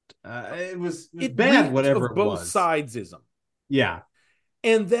and it was bad, whatever it both was. sidesism. Yeah.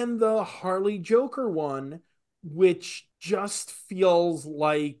 And then the Harley Joker one, which just feels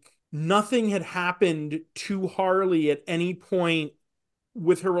like nothing had happened to Harley at any point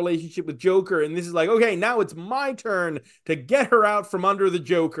with her relationship with Joker. And this is like, okay, now it's my turn to get her out from under the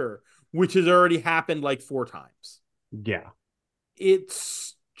Joker, which has already happened like 4 times. Yeah.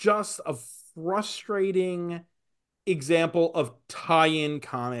 It's just a frustrating example of tie-in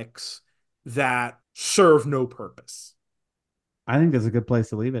comics that serve no purpose. I think that's a good place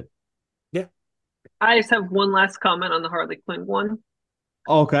to leave it. Yeah. I just have one last comment on the Harley Quinn one.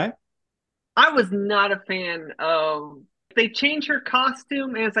 Okay. I was not a fan of, they change her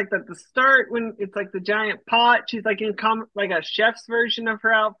costume, and it's like at the start when it's like the giant pot, she's like in like a chef's version of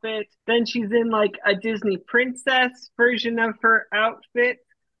her outfit. Then she's in like a Disney princess version of her outfit.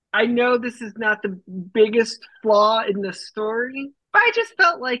 I know this is not the biggest flaw in the story, but I just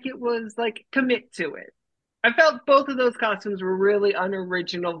felt like it was like, commit to it. I felt both of those costumes were really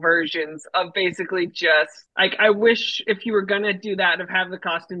unoriginal versions of basically just like, I wish if you were gonna do that, of have the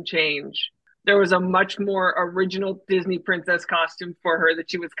costume change, there was a much more original Disney princess costume for her that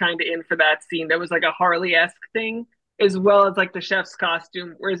she was kind of in for that scene. That was like a Harley-esque thing, as well as like the chef's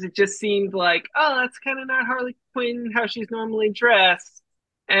costume, whereas it just seemed like, oh, that's kind of not Harley Quinn how she's normally dressed.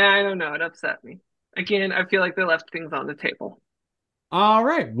 And I don't know, it upset me. Again, I feel like they left things on the table. All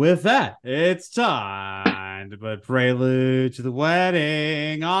right. With that, it's time to put Prelude to the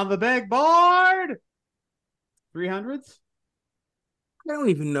Wedding on the big board. 300s? I don't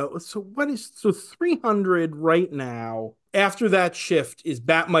even know. So 300 right now after that shift is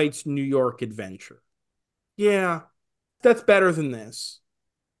Batmite's New York Adventure. Yeah, that's better than this.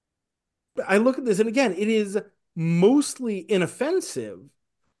 I look at this, and again, it is mostly inoffensive,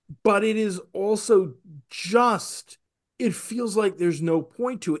 but it is also just, it feels like there's no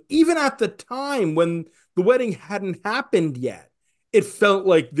point to it. Even at the time when the wedding hadn't happened yet, it felt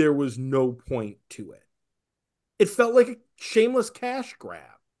like there was no point to it. It felt like a shameless cash grab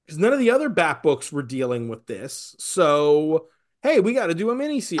because none of the other Bat books were dealing with this. So, hey, we got to do a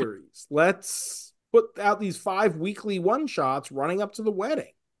miniseries. Let's put out these 5 weekly one-shots running up to the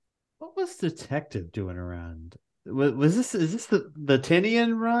wedding. What was Detective doing around? Is this the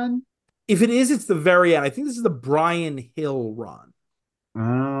Tinian run? If it is, it's the very end. I think this is the Brian Hill run.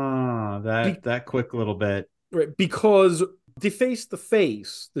 Oh, that quick little bit. Right, because Deface the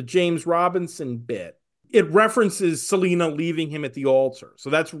Face, the James Robinson bit, it references Selena leaving him at the altar. So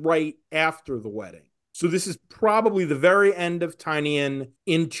that's right after the wedding. So this is probably the very end of Tinian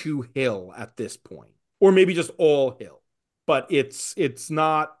into Hill at this point. Or maybe just all Hill. But it's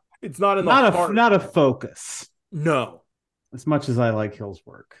not in the heart. Not a focus. No. As much as I like Hill's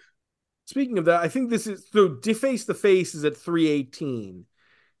work. Speaking of that, I think this is, so Deface the Face is at 318.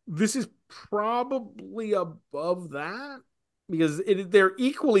 This is probably above that because they're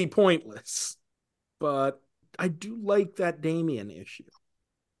equally pointless. But I do like that Damien issue.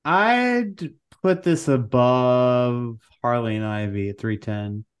 I'd put this above Harley and Ivy at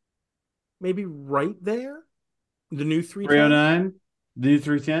 310. Maybe right there? The new 310? 309? The new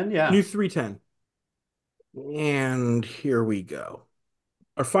 310? Yeah. New 310. And here we go.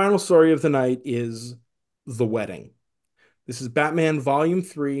 Our final story of the night is The Wedding. This is Batman Volume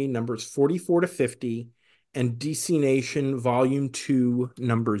 3, numbers 44 to 50, and DC Nation Volume 2,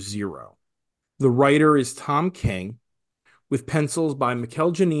 number 0. The writer is Tom King. with pencils by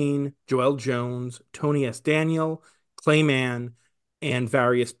Mikkel Janine, Joelle Jones, Tony S. Daniel, Clay Mann, and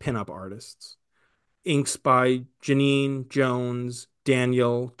various pinup artists. Inks by Janine, Jones,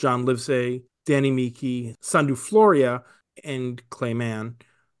 Daniel, John Livesey, Danny Miki, Sandu Floria, and Clay Mann.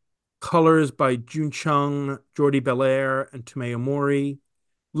 Colors by June Chung, Jordi Belair, and Tomeo Mori.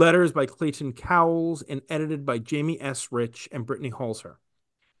 Letters by Clayton Cowles and edited by Jamie S. Rich and Brittany Halser.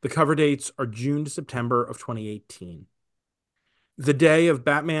 The cover dates are June to September of 2018. The day of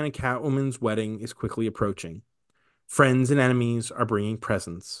Batman and Catwoman's wedding is quickly approaching. Friends and enemies are bringing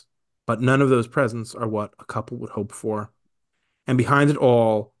presents, but none of those presents are what a couple would hope for. And behind it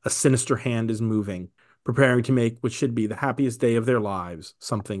all, a sinister hand is moving, preparing to make what should be the happiest day of their lives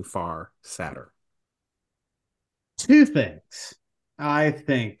something far sadder. Two things, I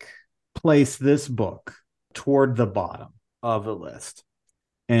think, place this book toward the bottom of the list.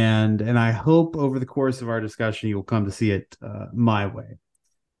 And I hope over the course of our discussion, you will come to see it my way.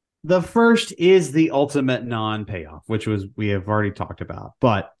 The first is the ultimate non-payoff, which we have already talked about.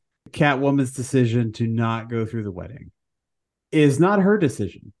 But Catwoman's decision to not go through the wedding is not her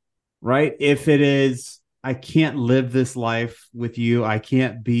decision, right? If it is, I can't live this life with you, I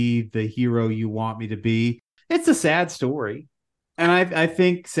can't be the hero you want me to be, it's a sad story. And I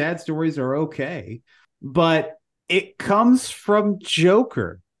think sad stories are okay. But it comes from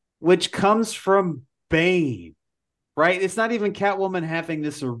Joker, which comes from Bane, right? It's not even Catwoman having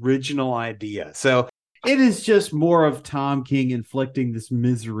this original idea. So it is just more of Tom King inflicting this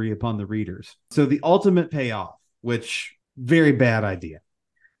misery upon the readers. So the ultimate payoff, which very bad idea.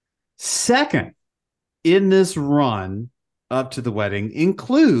 Second, in this run up to the wedding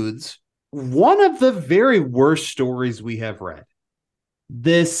includes one of the very worst stories we have read.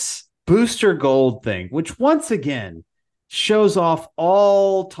 This Booster Gold thing, which once again shows off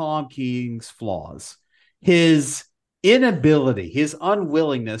all Tom King's flaws. His inability, his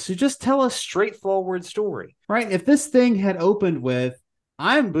unwillingness to just tell a straightforward story, right? If this thing had opened with,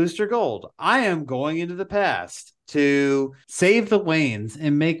 I'm Booster Gold, I am going into the past to save the Waynes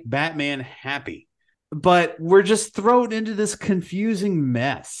and make Batman happy. But we're just thrown into this confusing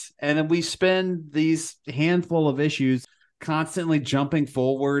mess. And then we spend these handful of issues constantly jumping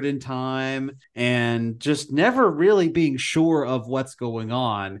forward in time and just never really being sure of what's going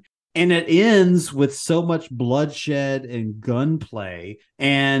on. And it ends with so much bloodshed and gunplay,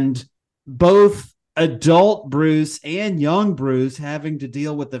 and both adult Bruce and young Bruce having to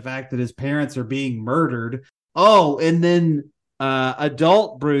deal with the fact that his parents are being murdered. Oh, and then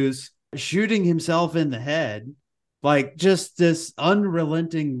adult Bruce shooting himself in the head. Like just this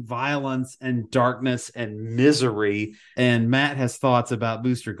unrelenting violence and darkness and misery. And Matt has thoughts about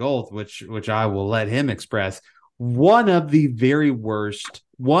Booster Gold, which I will let him express. One of the very worst,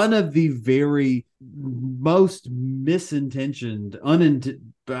 one of the very most misintentioned,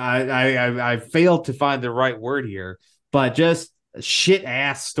 I failed to find the right word here, but just shit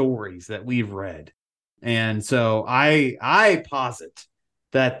ass stories that we've read. And so I posit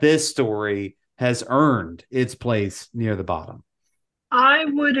that this story has earned its place near the bottom. I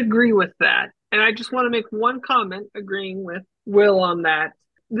would agree with that. And I just want to make one comment agreeing with Will on that.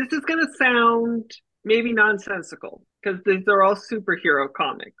 This is going to sound maybe nonsensical because these are all superhero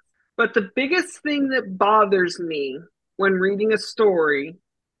comics. But the biggest thing that bothers me when reading a story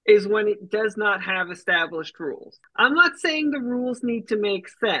is when it does not have established rules. I'm not saying the rules need to make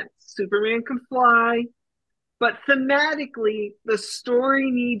sense. Superman can fly, but thematically, the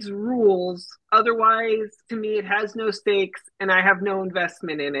story needs rules. Otherwise, to me, it has no stakes and I have no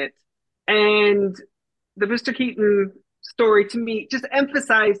investment in it. And the Mr. Keaton story to me just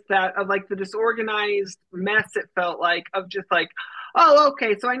emphasized that of like the disorganized mess it felt like of just like, oh,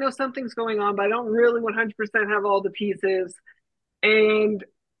 okay, so I know something's going on, but I don't really 100% have all the pieces. And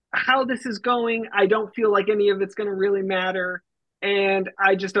how this is going, I don't feel like any of it's going to really matter. And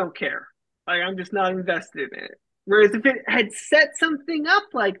I just don't care. Like, I'm just not invested in it. Whereas if it had set something up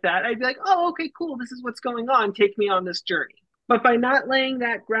like that, I'd be like, oh, okay, cool. This is what's going on. Take me on this journey. But by not laying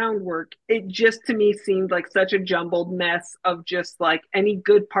that groundwork, it just to me seemed like such a jumbled mess of just like any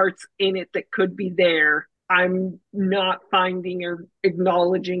good parts in it that could be there. I'm not finding or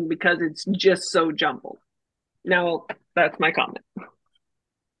acknowledging because it's just so jumbled. Now, that's my comment.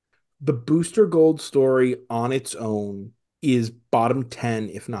 The Booster Gold story on its own is bottom 10,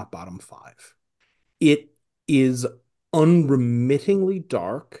 if not bottom 5. It is unremittingly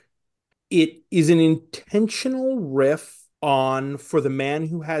dark. It is an intentional riff on For the Man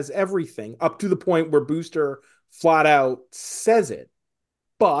Who Has Everything, up to the point where Booster flat out says it.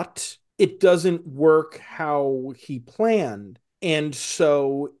 But it doesn't work how he planned. And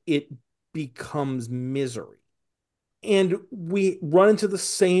so it becomes misery. And we run into the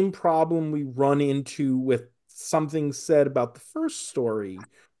same problem we run into with something said about the first story,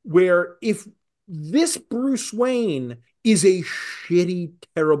 where if this Bruce Wayne is a shitty,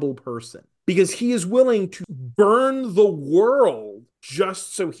 terrible person because he is willing to burn the world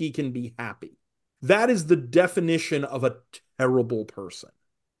just so he can be happy. That is the definition of a terrible person.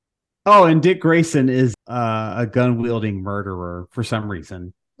 Oh, and Dick Grayson is a gun-wielding murderer for some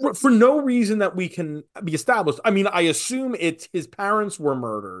reason. For no reason that we can be established. I mean, I assume it's his parents were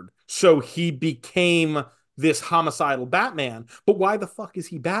murdered, so he became this homicidal Batman. But why the fuck is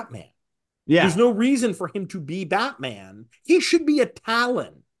he Batman? Yeah. There's no reason for him to be Batman. He should be a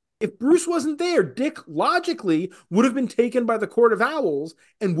Talon. If Bruce wasn't there, Dick logically would have been taken by the Court of Owls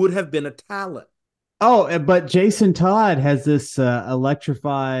and would have been a Talon. Oh, but Jason Todd has this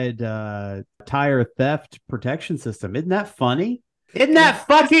electrified tire theft protection system. Isn't that funny? Isn't that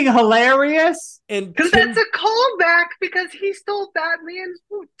fucking hilarious? And because that's a callback because he stole Batman's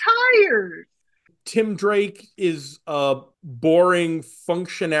tires. Tim Drake is a boring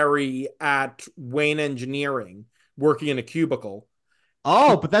functionary at Wayne Engineering working in a cubicle.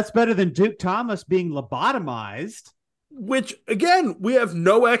 Oh, but that's better than Duke Thomas being lobotomized. Which, again, we have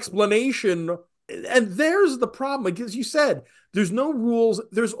no explanation. And there's the problem. Like, as you said, there's no rules.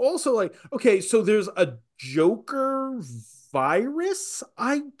 There's also like, okay, so there's a Joker virus,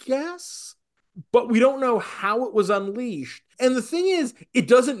 I guess, but we don't know how it was unleashed. And the thing is, it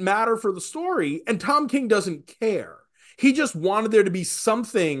doesn't matter for the story, and Tom King doesn't care. He just wanted there to be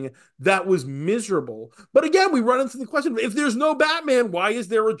something that was miserable. But again, we run into the question, if there's no Batman, why is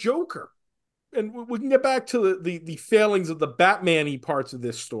there a Joker? And we can get back to the failings of the Batman-y parts of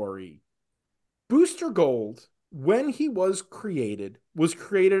this story. Booster Gold, when he was created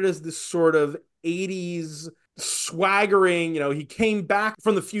as this sort of 80s swaggering, he came back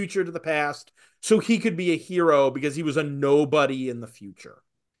from the future to the past so he could be a hero because he was a nobody in the future.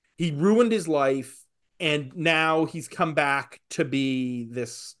 He ruined his life, and now he's come back to be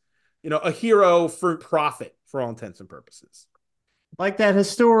this, a hero for profit for all intents and purposes. Like that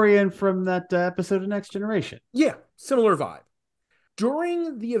historian from that episode of Next Generation. Yeah, similar vibe.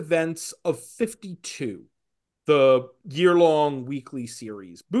 During the events of 52, the year-long weekly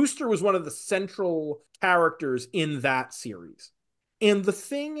series, Booster was one of the central characters in that series. And the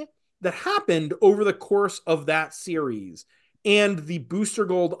thing that happened over the course of that series and the Booster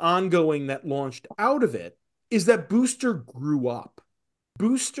Gold ongoing that launched out of it is that Booster grew up.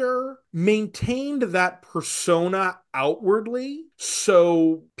 Booster maintained that persona outwardly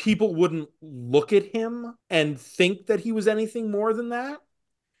so people wouldn't look at him and think that he was anything more than that.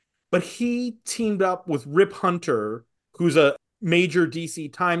 But he teamed up with Rip Hunter, who's a major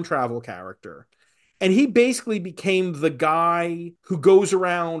DC time travel character. And he basically became the guy who goes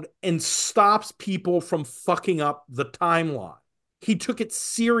around and stops people from fucking up the timeline. He took it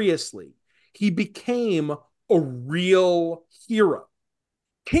seriously. He became a real hero.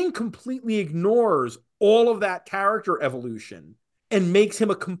 King completely ignores all of that character evolution and makes him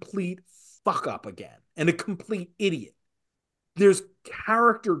a complete fuck up again and a complete idiot. There's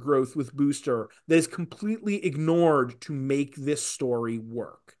character growth with Booster that is completely ignored to make this story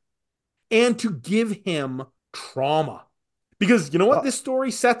work and to give him trauma. Because you know what this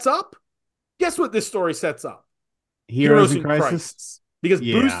story sets up? Guess what this story sets up? Heroes in Crisis. Because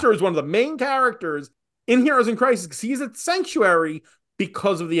Booster is one of the main characters in Heroes in Crisis because he's at Sanctuary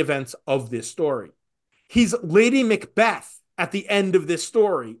because of the events of this story. He's Lady Macbeth at the end of this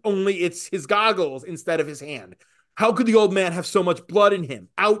story, only it's his goggles instead of his hand. How could the old man have so much blood in him?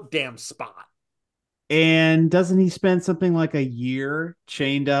 Out damn spot. And doesn't he spend something like a year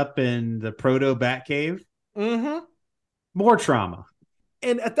chained up in the proto Batcave? Mm-hmm. More trauma.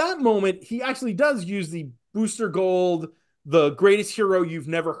 And at that moment, he actually does use the Booster Gold, the greatest hero you've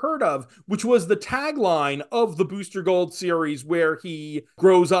never heard of, which was the tagline of the Booster Gold series where he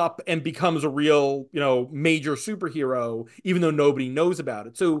grows up and becomes a real, major superhero, even though nobody knows about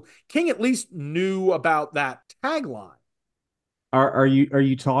it. So King at least knew about that tagline. Are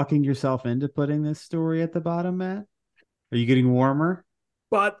you talking yourself into putting this story at the bottom, Matt? Are you getting warmer?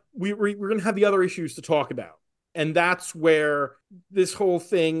 But we're going to have the other issues to talk about. And that's where this whole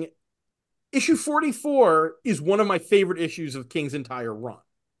thing, issue 44 is one of my favorite issues of King's entire run.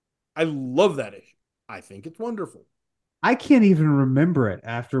 I love that issue. I think it's wonderful. I can't even remember it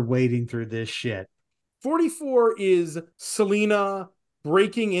after wading through this shit. 44 is Selina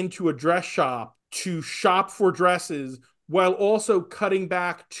breaking into a dress shop to shop for dresses while also cutting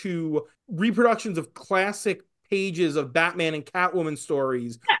back to reproductions of classic pages of Batman and Catwoman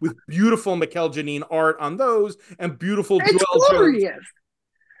stories with beautiful Mikkel Janine art on those and beautiful It's Joelle glorious. Jones.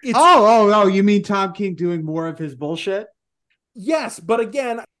 You mean Tom King doing more of his bullshit? Yes, but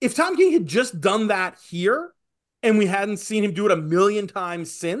again, if Tom King had just done that here and we hadn't seen him do it a million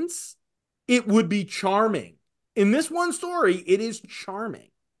times since, it would be charming. In this one story, it is charming.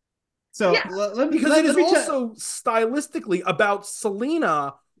 So Yeah. Because it is also stylistically about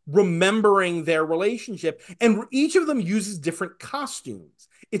Selena remembering their relationship, and each of them uses different costumes.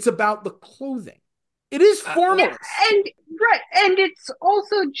 It's about the clothing. It is formalist. And it's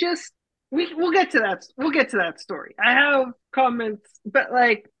also just we'll get to that. We'll get to that story. I have comments, but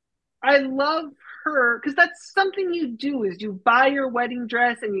like I love her because that's something you do is you buy your wedding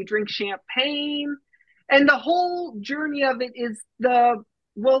dress and you drink champagne, and the whole journey of it is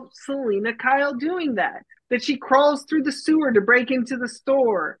Selena Kyle doing that she crawls through the sewer to break into the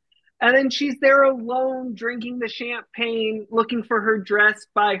store. And then she's there alone drinking the champagne, looking for her dress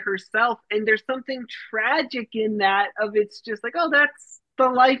by herself. And there's something tragic in that of it's just like, oh, that's the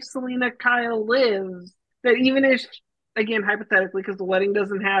life Selena Kyle lives. That even if, again, hypothetically, because the wedding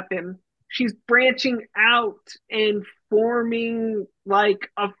doesn't happen, she's branching out and forming like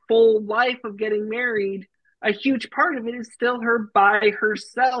a full life of getting married. A huge part of it is still her by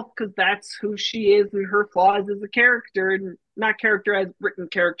herself because that's who she is and her flaws as a character, and not character as written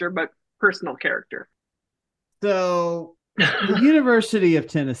character, but personal character. So the University of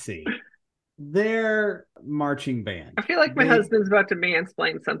Tennessee, their marching band. I feel like my husband's about to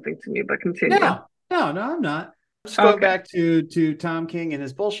mansplain something to me, but continue. No, I'm not. Just going back to Tom King and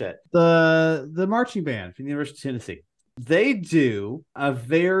his bullshit. The marching band from the University of Tennessee. They do a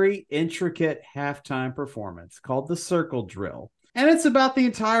very intricate halftime performance called the circle drill. And it's about the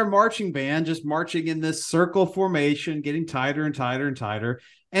entire marching band just marching in this circle formation, getting tighter and tighter and tighter.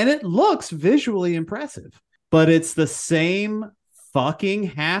 And it looks visually impressive. But it's the same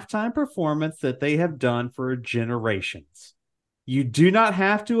fucking halftime performance that they have done for generations. You do not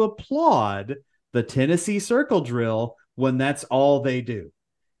have to applaud the Tennessee circle drill when that's all they do.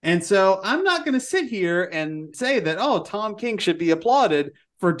 And so I'm not going to sit here and say that, oh, Tom King should be applauded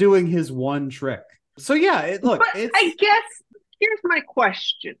for doing his one trick. So, yeah, I guess here's my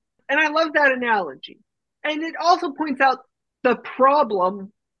question. And I love that analogy. And it also points out the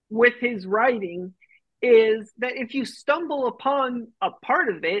problem with his writing is that if you stumble upon a part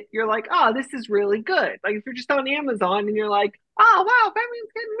of it, you're like, oh, this is really good. Like if you're just on Amazon and you're like, oh, wow,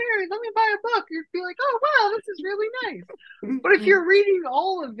 Batman's getting married. Let me buy a book. You'd be like, oh, wow, this is really nice. But if you're reading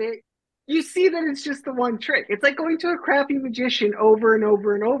all of it, you see that it's just the one trick. It's like going to a crappy magician over and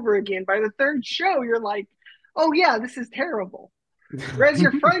over and over again. By the third show, you're like, oh, yeah, this is terrible. Whereas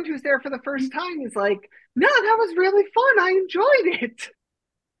your friend who's there for the first time is like, no, that was really fun. I enjoyed it.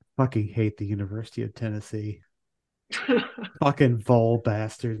 Fucking hate the University of Tennessee. Fucking vole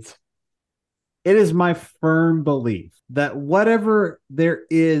bastards. It is my firm belief that whatever there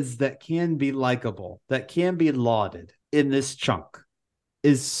is that can be likable, that can be lauded in this chunk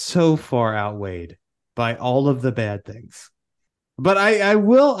is so far outweighed by all of the bad things. But I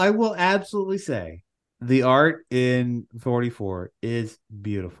will absolutely say the art in 44 is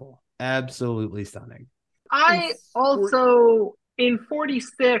beautiful. Absolutely stunning. I also, in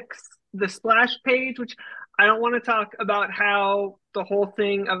 46, the splash page, which I don't want to talk about how the whole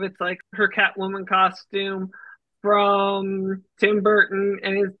thing of it's like her Catwoman costume from Tim Burton,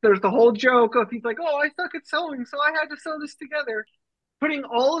 and there's the whole joke of he's like, oh, I suck at sewing, so I had to sew this together. Putting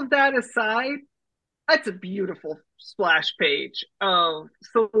all of that aside, that's a beautiful splash page of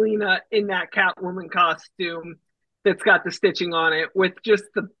Selena in that Catwoman costume that's got the stitching on it with just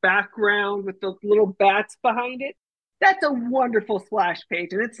the background with the little bats behind it. That's a wonderful splash page,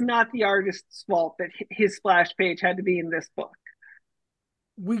 and it's not the artist's fault that his splash page had to be in this book.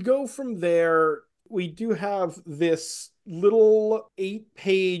 We go from there. We do have this little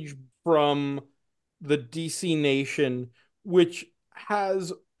 8-page from the DC Nation, which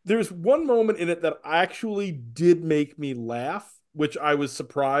there's one moment in it that actually did make me laugh, which I was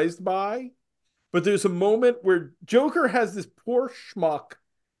surprised by. But there's a moment where Joker has this poor schmuck.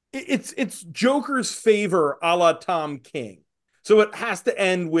 It's Joker's favor a la Tom King. So it has to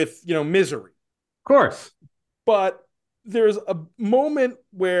end with, misery. Of course. But there's a moment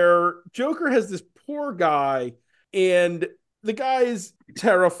where Joker has this poor guy and the guy is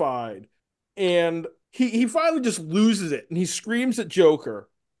terrified. And he finally just loses it and he screams at Joker.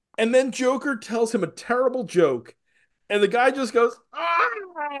 And then Joker tells him a terrible joke. And the guy just goes,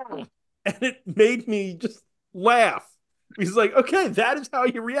 ah! And it made me just laugh. He's like, okay, that is how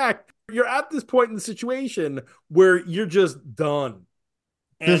you react. You're at this point in the situation where you're just done.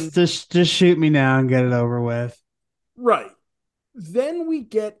 And just shoot me now and get it over with. Right. Then we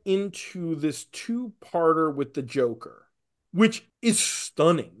get into this 2-parter with the Joker, which is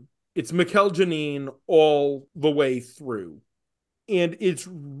stunning. It's Mikkel Janine all the way through. And it's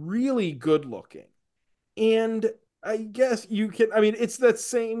really good looking. And I guess it's that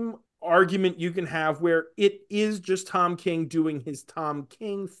same argument you can have where it is just Tom King doing his Tom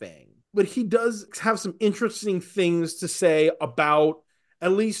King thing. But he does have some interesting things to say about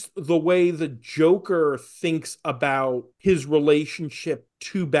at least the way the Joker thinks about his relationship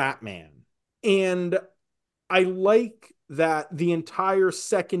to Batman. And I like that the entire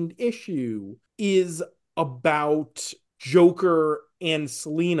second issue is about Joker and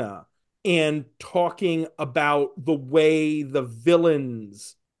Selina and talking about the way the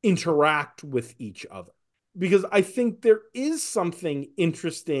villains interact with each other. Because I think there is something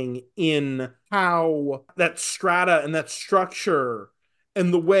interesting in how that strata and that structure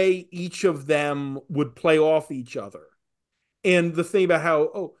and the way each of them would play off each other. And the thing about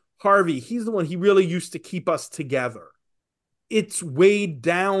how, Harvey, he's the one, he really used to keep us together. It's weighed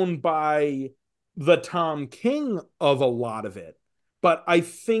down by the Tom King of a lot of it. But I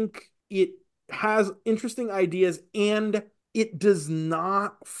think it has interesting ideas and it does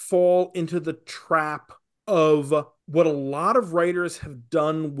not fall into the trap of what a lot of writers have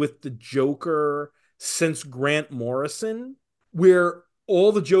done with the Joker since Grant Morrison, where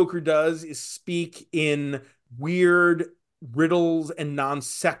all the Joker does is speak in weird riddles and non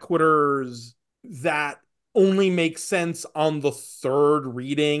sequiturs that only make sense on the third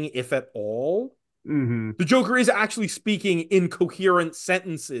reading, if at all. Mm-hmm. The Joker is actually speaking in coherent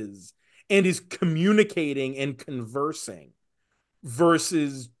sentences and is communicating and conversing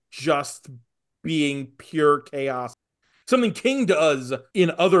versus just being pure chaos. Something King does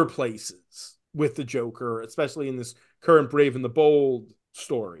in other places with the Joker, especially in this current Brave and the Bold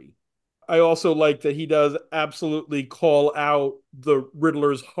story. I also like that he does absolutely call out the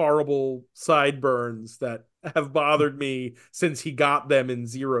Riddler's horrible sideburns that have bothered me since he got them in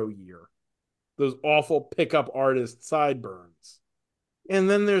Zero Year. Those awful pickup artist sideburns. And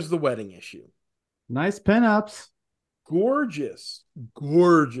then there's the wedding issue. Nice pinups. Gorgeous,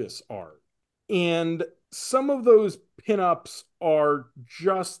 gorgeous art. And some of those pinups are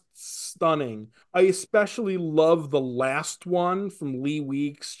just stunning. I especially love the last one from Lee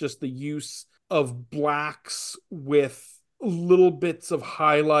Weeks, just the use of blacks with little bits of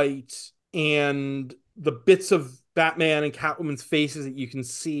highlight and the bits of Batman and Catwoman's faces that you can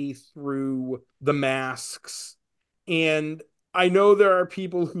see through the masks. And I know there are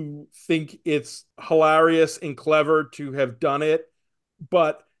people who think it's hilarious and clever to have done it,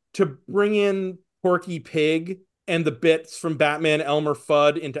 but to bring in Porky Pig and the bits from Batman Elmer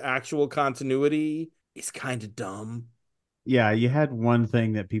Fudd into actual continuity is kind of dumb. Yeah, you had one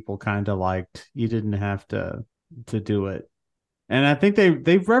thing that people kind of liked. You didn't have to do it. And I think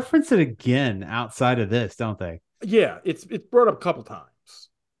they reference it again outside of this, don't they? Yeah, it's brought up a couple times.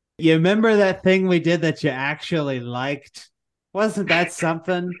 You remember that thing we did that you actually liked? Wasn't that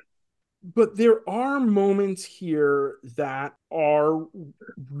something? But there are moments here that are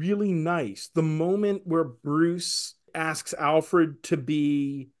really nice. The moment where Bruce asks Alfred to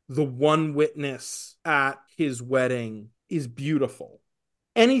be the one witness at his wedding is beautiful.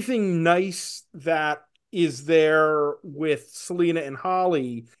 Anything nice that is there with Selina and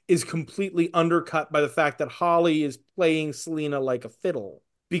Holly is completely undercut by the fact that Holly is playing Selina like a fiddle,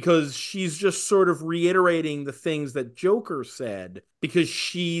 because she's just sort of reiterating the things that Joker said because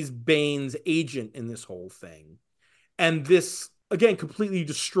she's Bane's agent in this whole thing. And this, again, completely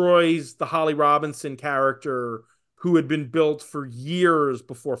destroys the Holly Robinson character who had been built for years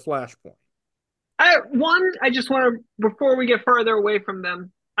before Flashpoint. I just want to, before we get further away from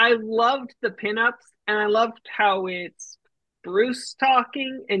them, I loved the pinups and I loved how it's Bruce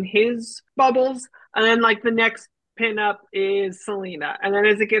talking in his bubbles. And then like the next pinup is Selina. And then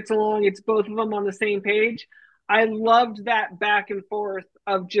as it gets along, it's both of them on the same page. I loved that back and forth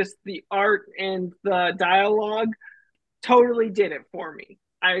of just the art and the dialogue. Totally did it for me.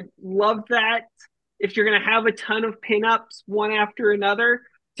 I love that. If you're going to have a ton of pinups one after another,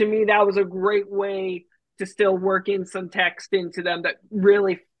 to me, that was a great way to still work in some text into them that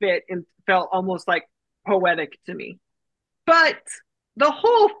really fit and felt almost like poetic to me. But the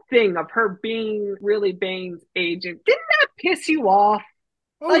whole thing of her being really Bane's agent, didn't that piss you off?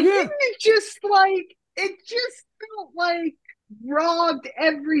 Didn't it just it just felt like robbed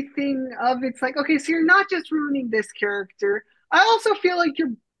everything of it's like, okay, so you're not just ruining this character. I also feel like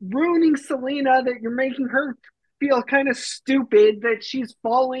you're ruining Selina, that you're making her feel kind of stupid that she's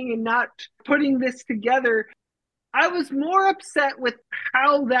falling and not putting this together. I was more upset with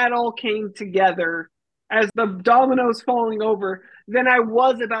how that all came together as the dominoes falling over than I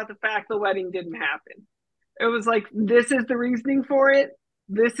was about the fact the wedding didn't happen. It was like, this is the reasoning for it.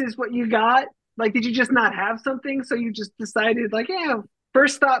 This is what you got. Like, did you just not have something? So you just decided, like, yeah,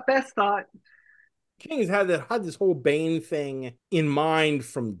 first thought, best thought. King has had this whole Bane thing in mind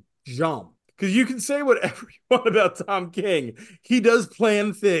from jump. Because you can say whatever you want about Tom King. He does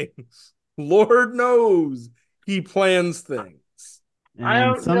plan things. Lord knows he plans things. I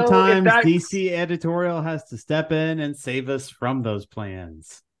And don't know if sometimes that's DC editorial has to step in and save us from those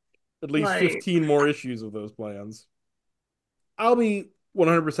plans. At least like, 15 more issues of those plans. I'll be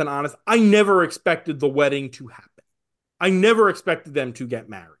 100% honest. I never expected the wedding to happen. I never expected them to get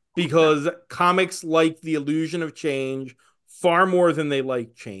married because comics like the illusion of change far more than they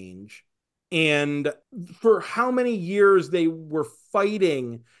like change. And for how many years they were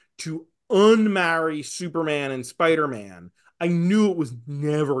fighting to unmarry Superman and Spider-Man, I knew it was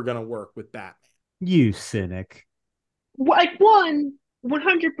never going to work with Batman. You cynic. like 100%.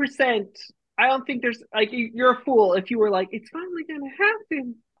 I don't think there's like, you're a fool if you were like, it's finally gonna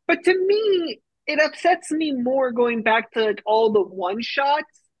happen. But to me, it upsets me more going back to like all the one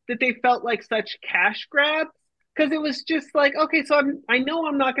shots that they felt like such cash grabs. Because it was just like, okay, so I know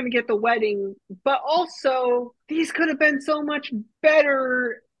I'm not going to get the wedding, but also these could have been so much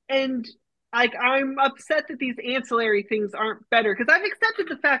better. And like, I'm upset that these ancillary things aren't better because I've accepted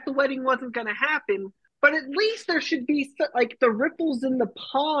the fact the wedding wasn't going to happen, but at least there should be like the ripples in the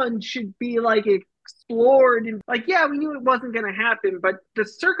pond should be like explored. And like, yeah, we knew it wasn't going to happen, but the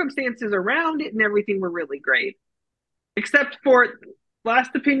circumstances around it and everything were really great, except for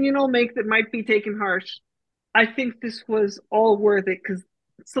last opinion I'll make that might be taken harsh. I think this was all worth it because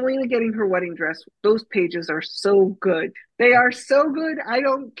Selena getting her wedding dress, those pages are so good. They are so good. I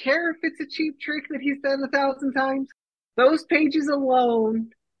don't care if it's a cheap trick that he's done 1,000 times. Those pages alone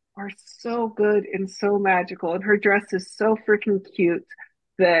are so good and so magical. And her dress is so freaking cute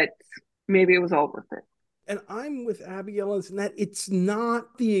that maybe it was all worth it. And I'm with Abigail in that it's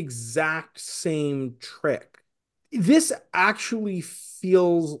not the exact same trick. This actually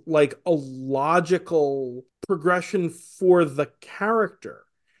feels like a logical progression for the character.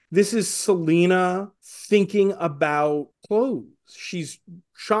 This is Selena thinking about clothes. She's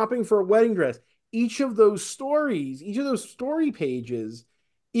shopping for a wedding dress. Each of those stories, each of those story pages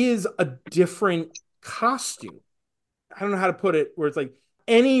is a different costume. I don't know how to put it, where it's like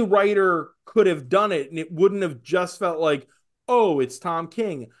any writer could have done it and it wouldn't have just felt like, oh, it's Tom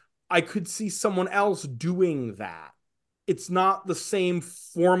King. I could see someone else doing that. It's not the same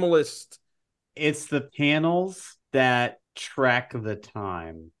formalist. It's the panels that track the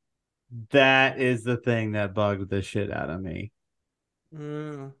time. That is the thing that bugged the shit out of me.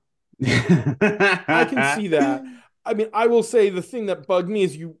 I can see that. I mean, I will say the thing that bugged me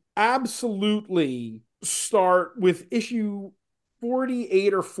is you absolutely start with issue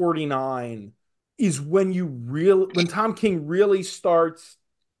 48 or 49 is when Tom King really starts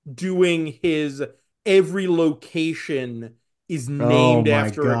doing his every location is named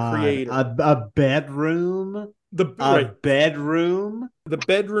after a creator. A bedroom? Bedroom? The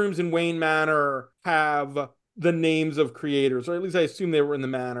bedrooms in Wayne Manor have the names of creators, or at least I assume they were in the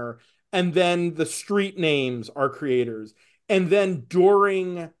manor. And then the street names are creators. And then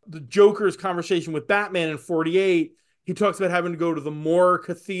during the Joker's conversation with Batman in 48, he talks about having to go to the Moore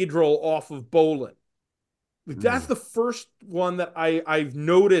Cathedral off of Bolin. That's the first one that I've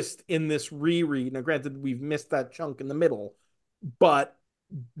noticed in this reread. Now, granted, we've missed that chunk in the middle, but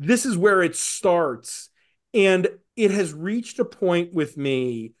this is where it starts. And it has reached a point with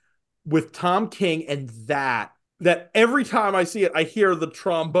me with Tom King and that every time I see it, I hear the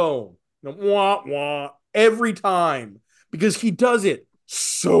trombone. Wah, wah, every time. Because he does it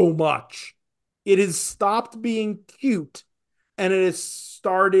so much. It has stopped being cute and it has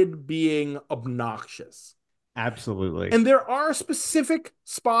started being obnoxious. Absolutely. And there are specific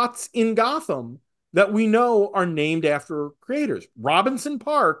spots in Gotham that we know are named after creators. Robinson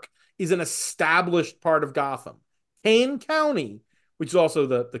Park is an established part of Gotham. Kane County, which is also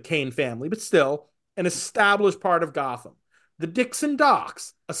the Kane family, but still an established part of Gotham. The Dixon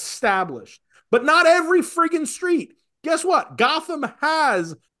Docks, established. But not every friggin' street. Guess what? Gotham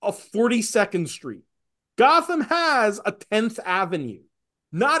has a 42nd Street. Gotham has a 10th Avenue.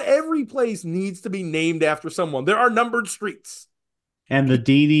 Not every place needs to be named after someone. There are numbered streets. And the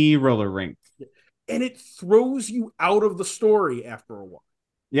Dini roller rink. And it throws you out of the story after a while.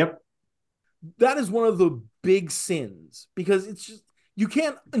 Yep. That is one of the big sins because it's just, you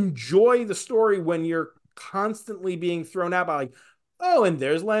can't enjoy the story when you're constantly being thrown out by like, oh, and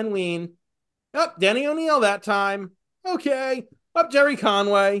there's Len Wein. Oh, Denny O'Neil that time. Okay. Up Jerry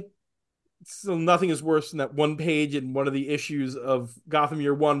Conway. So nothing is worse than that one page in one of the issues of Gotham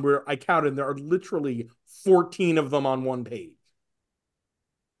Year One where I counted there are literally 14 of them on one page.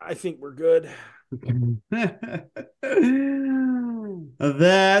 I think we're good.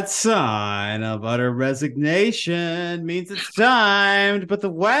 That sign of utter resignation means it's time to put the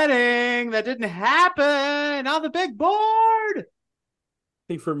wedding that didn't happen on the big board. I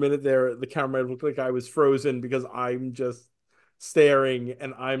think for a minute there, the camera might have looked like I was frozen because I'm just staring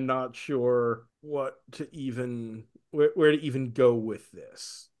and I'm not sure what to even where to even go with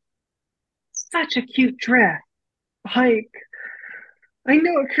this. Such a cute dress. Like, I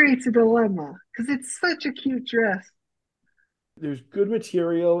know it creates a dilemma because it's such a cute dress. There's good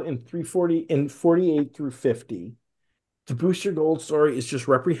material in 340 and 48 through 50. The Booster Gold story is just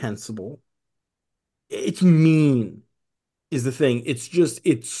reprehensible. It's mean, is the thing.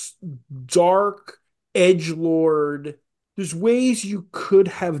 It's dark, edgelord. There's ways you could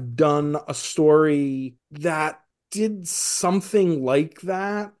have done a story that did something like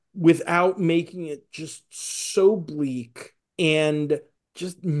that without making it just so bleak and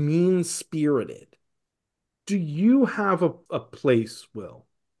just mean spirited. Do you have a place, Will?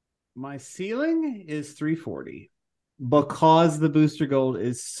 My ceiling is 340 because the Booster Gold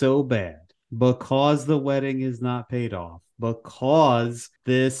is so bad, because the wedding is not paid off, because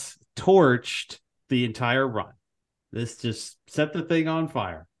this torched the entire run. This just set the thing on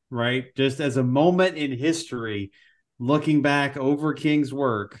fire, right? Just as a moment in history, looking back over King's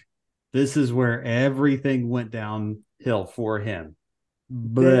work, this is where everything went downhill for him.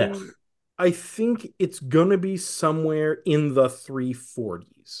 Blech. Then I think it's going to be somewhere in the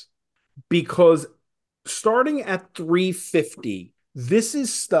 340s because starting at 350, this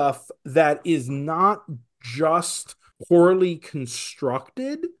is stuff that is not just poorly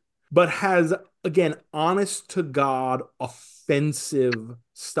constructed, but has, again, honest to God, offensive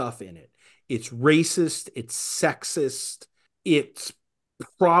stuff in it. It's racist, it's sexist, it's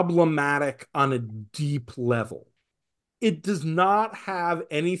problematic on a deep level. It does not have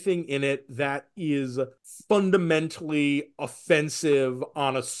anything in it that is fundamentally offensive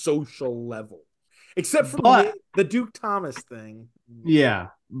on a social level, except for the Duke Thomas thing. Yeah,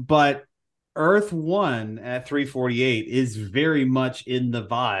 but Earth One at 348 is very much in the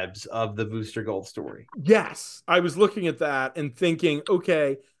vibes of the Booster Gold story. Yes, I was looking at that and thinking,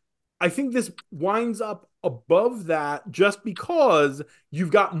 okay, I think this winds up above that just because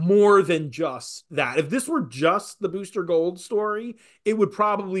you've got more than just that. If this were just the Booster Gold story, it would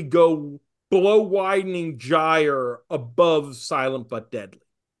probably go below Widening Gyre above Silent but Deadly.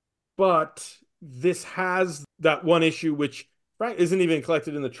 But this has that one issue which right isn't even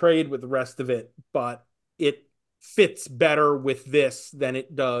collected in the trade with the rest of it, but it fits better with this than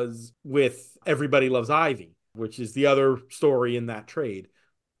it does with Everybody Loves Ivy, which is the other story in that trade.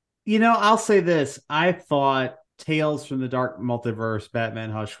 You know, I'll say this. I thought Tales from the Dark Multiverse, Batman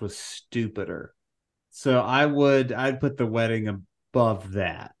Hush was stupider. So I'd put the wedding above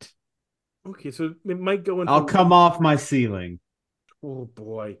that. Okay, so it might go into... I'll come off my ceiling. Oh,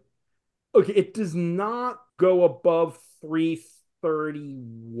 boy. Okay, it does not go above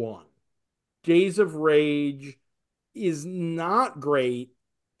 331. Days of Rage is not great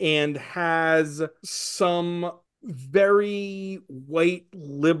and has some very white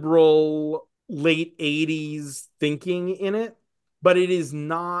liberal late 80s thinking in it, but it is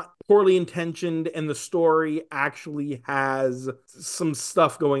not poorly intentioned and the story actually has some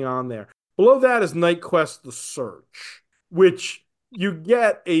stuff going on there. Below that is Night Quest The Search, which you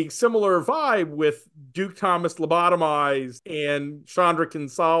get a similar vibe with Duke Thomas lobotomized and Chandra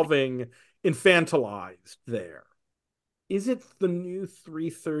Kinsolving infantilized there. Is it the new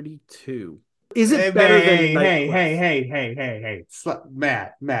 332? Is it better than Night Quest? Hey.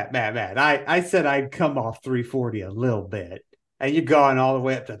 Matt. I said I'd come off 340 a little bit, and you're going all the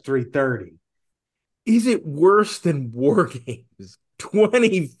way up to 330. Is it worse than War Games?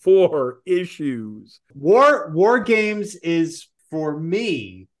 24 issues. War Games is, for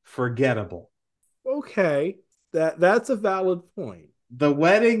me, forgettable. Okay, that's a valid point. The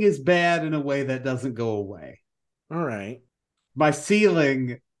wedding is bad in a way that doesn't go away. All right. My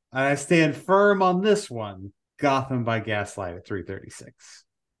ceiling, I stand firm on this one, Gotham by Gaslight at 336.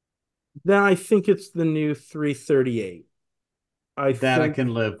 Then I think it's the new 338. I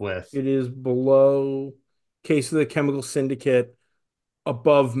can live with. It is below Case of the Chemical Syndicate,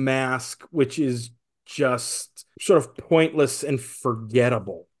 above Mask, which is just sort of pointless and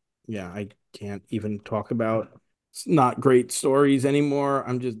forgettable. Yeah, I can't even talk about not great stories anymore.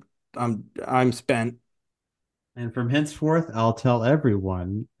 I'm spent. And from henceforth, I'll tell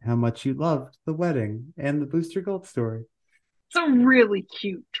everyone how much you loved the wedding and the Booster Gold story. It's a really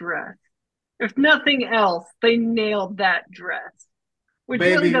cute dress. If nothing else, they nailed that dress, which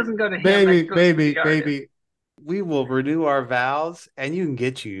really Baby, doesn't go to him. That baby, goes to baby, the artist. baby. We will renew our vows and you can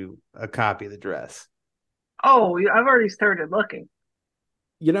get you a copy of the dress. Oh, I've already started looking.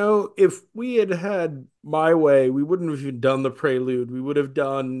 If we had had my way, we wouldn't have even done the prelude. We would have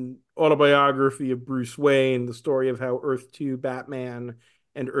done autobiography of Bruce Wayne, the story of how Earth 2 Batman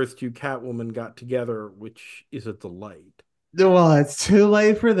and Earth 2 Catwoman got together, which is a delight. Well, it's too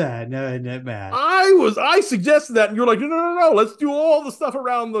late for that. No, isn't it, Matt? I suggested that, and you're like, no, no, no, no, let's do all the stuff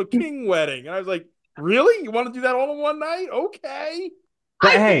around the King wedding. And I was like, really? You want to do that all in one night? Okay.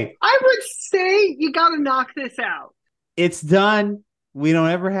 But hey, I would say you got to knock this out. it's done. We don't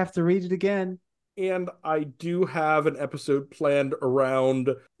ever have to read it again. And I do have an episode planned around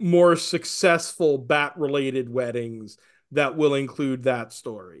more successful bat-related weddings that will include that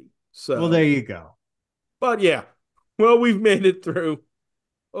story. Well, there you go. But yeah, well, we've made it through.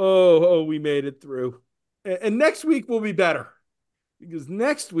 Oh, we made it through. And next week will be better because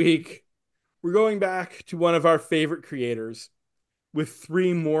next week we're going back to one of our favorite creators with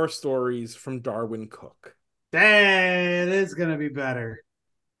 3 more stories from Darwin Cook. That is going to be better.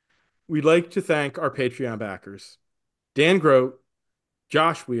 We'd like to thank our Patreon backers, Dan Grote,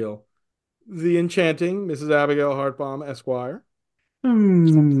 Josh Wheel, the enchanting Mrs. Abigale Heartbalm Esquire,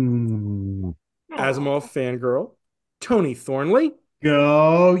 Mm. Asimov Fangirl, Tony Thornley,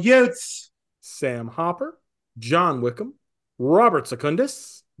 Go Utes, Sam Hopper, John Wickham, Robert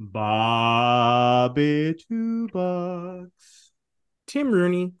Secundus, Bobby $2, Tim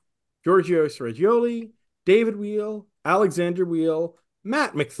Rooney, Giorgio Sergioli, David Wheel, Alexander Wheel,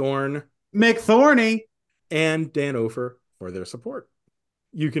 Matt McThorne, McThorny, and Dan Ofer for their support.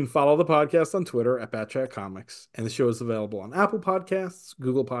 You can follow the podcast on Twitter at Batchat Comics, and the show is available on Apple Podcasts,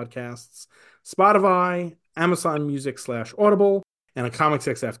 Google Podcasts, Spotify, Amazon Music /Audible, and on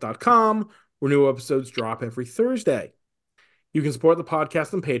comicsxf.com, where new episodes drop every Thursday. You can support the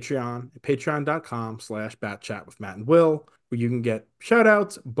podcast on Patreon at patreon.com/batchat with Matt and Will, where you can get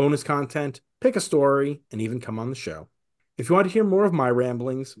shoutouts, bonus content, pick a story, and even come on the show. If you want to hear more of my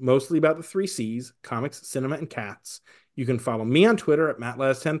ramblings, mostly about the 3 C's, comics, cinema, and cats, you can follow me on Twitter at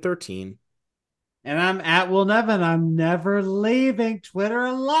MattLaz1013. And I'm at Will Nevin. I'm never leaving Twitter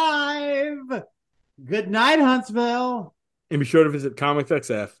alive. Good night, Huntsville. And be sure to visit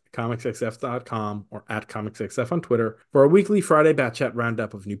ComicsXF, comicsxf.com, or at ComicsXF on Twitter for our weekly Friday Bat Chat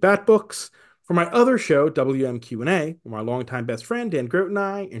roundup of new Bat books. For my other show, WMQ&A, where my longtime best friend Dan Grote and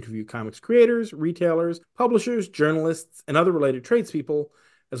I interview comics creators, retailers, publishers, journalists, and other related tradespeople,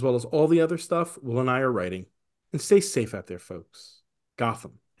 as well as all the other stuff Will and I are writing. And stay safe out there, folks.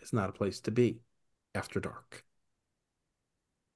 Gotham is not a place to be after dark.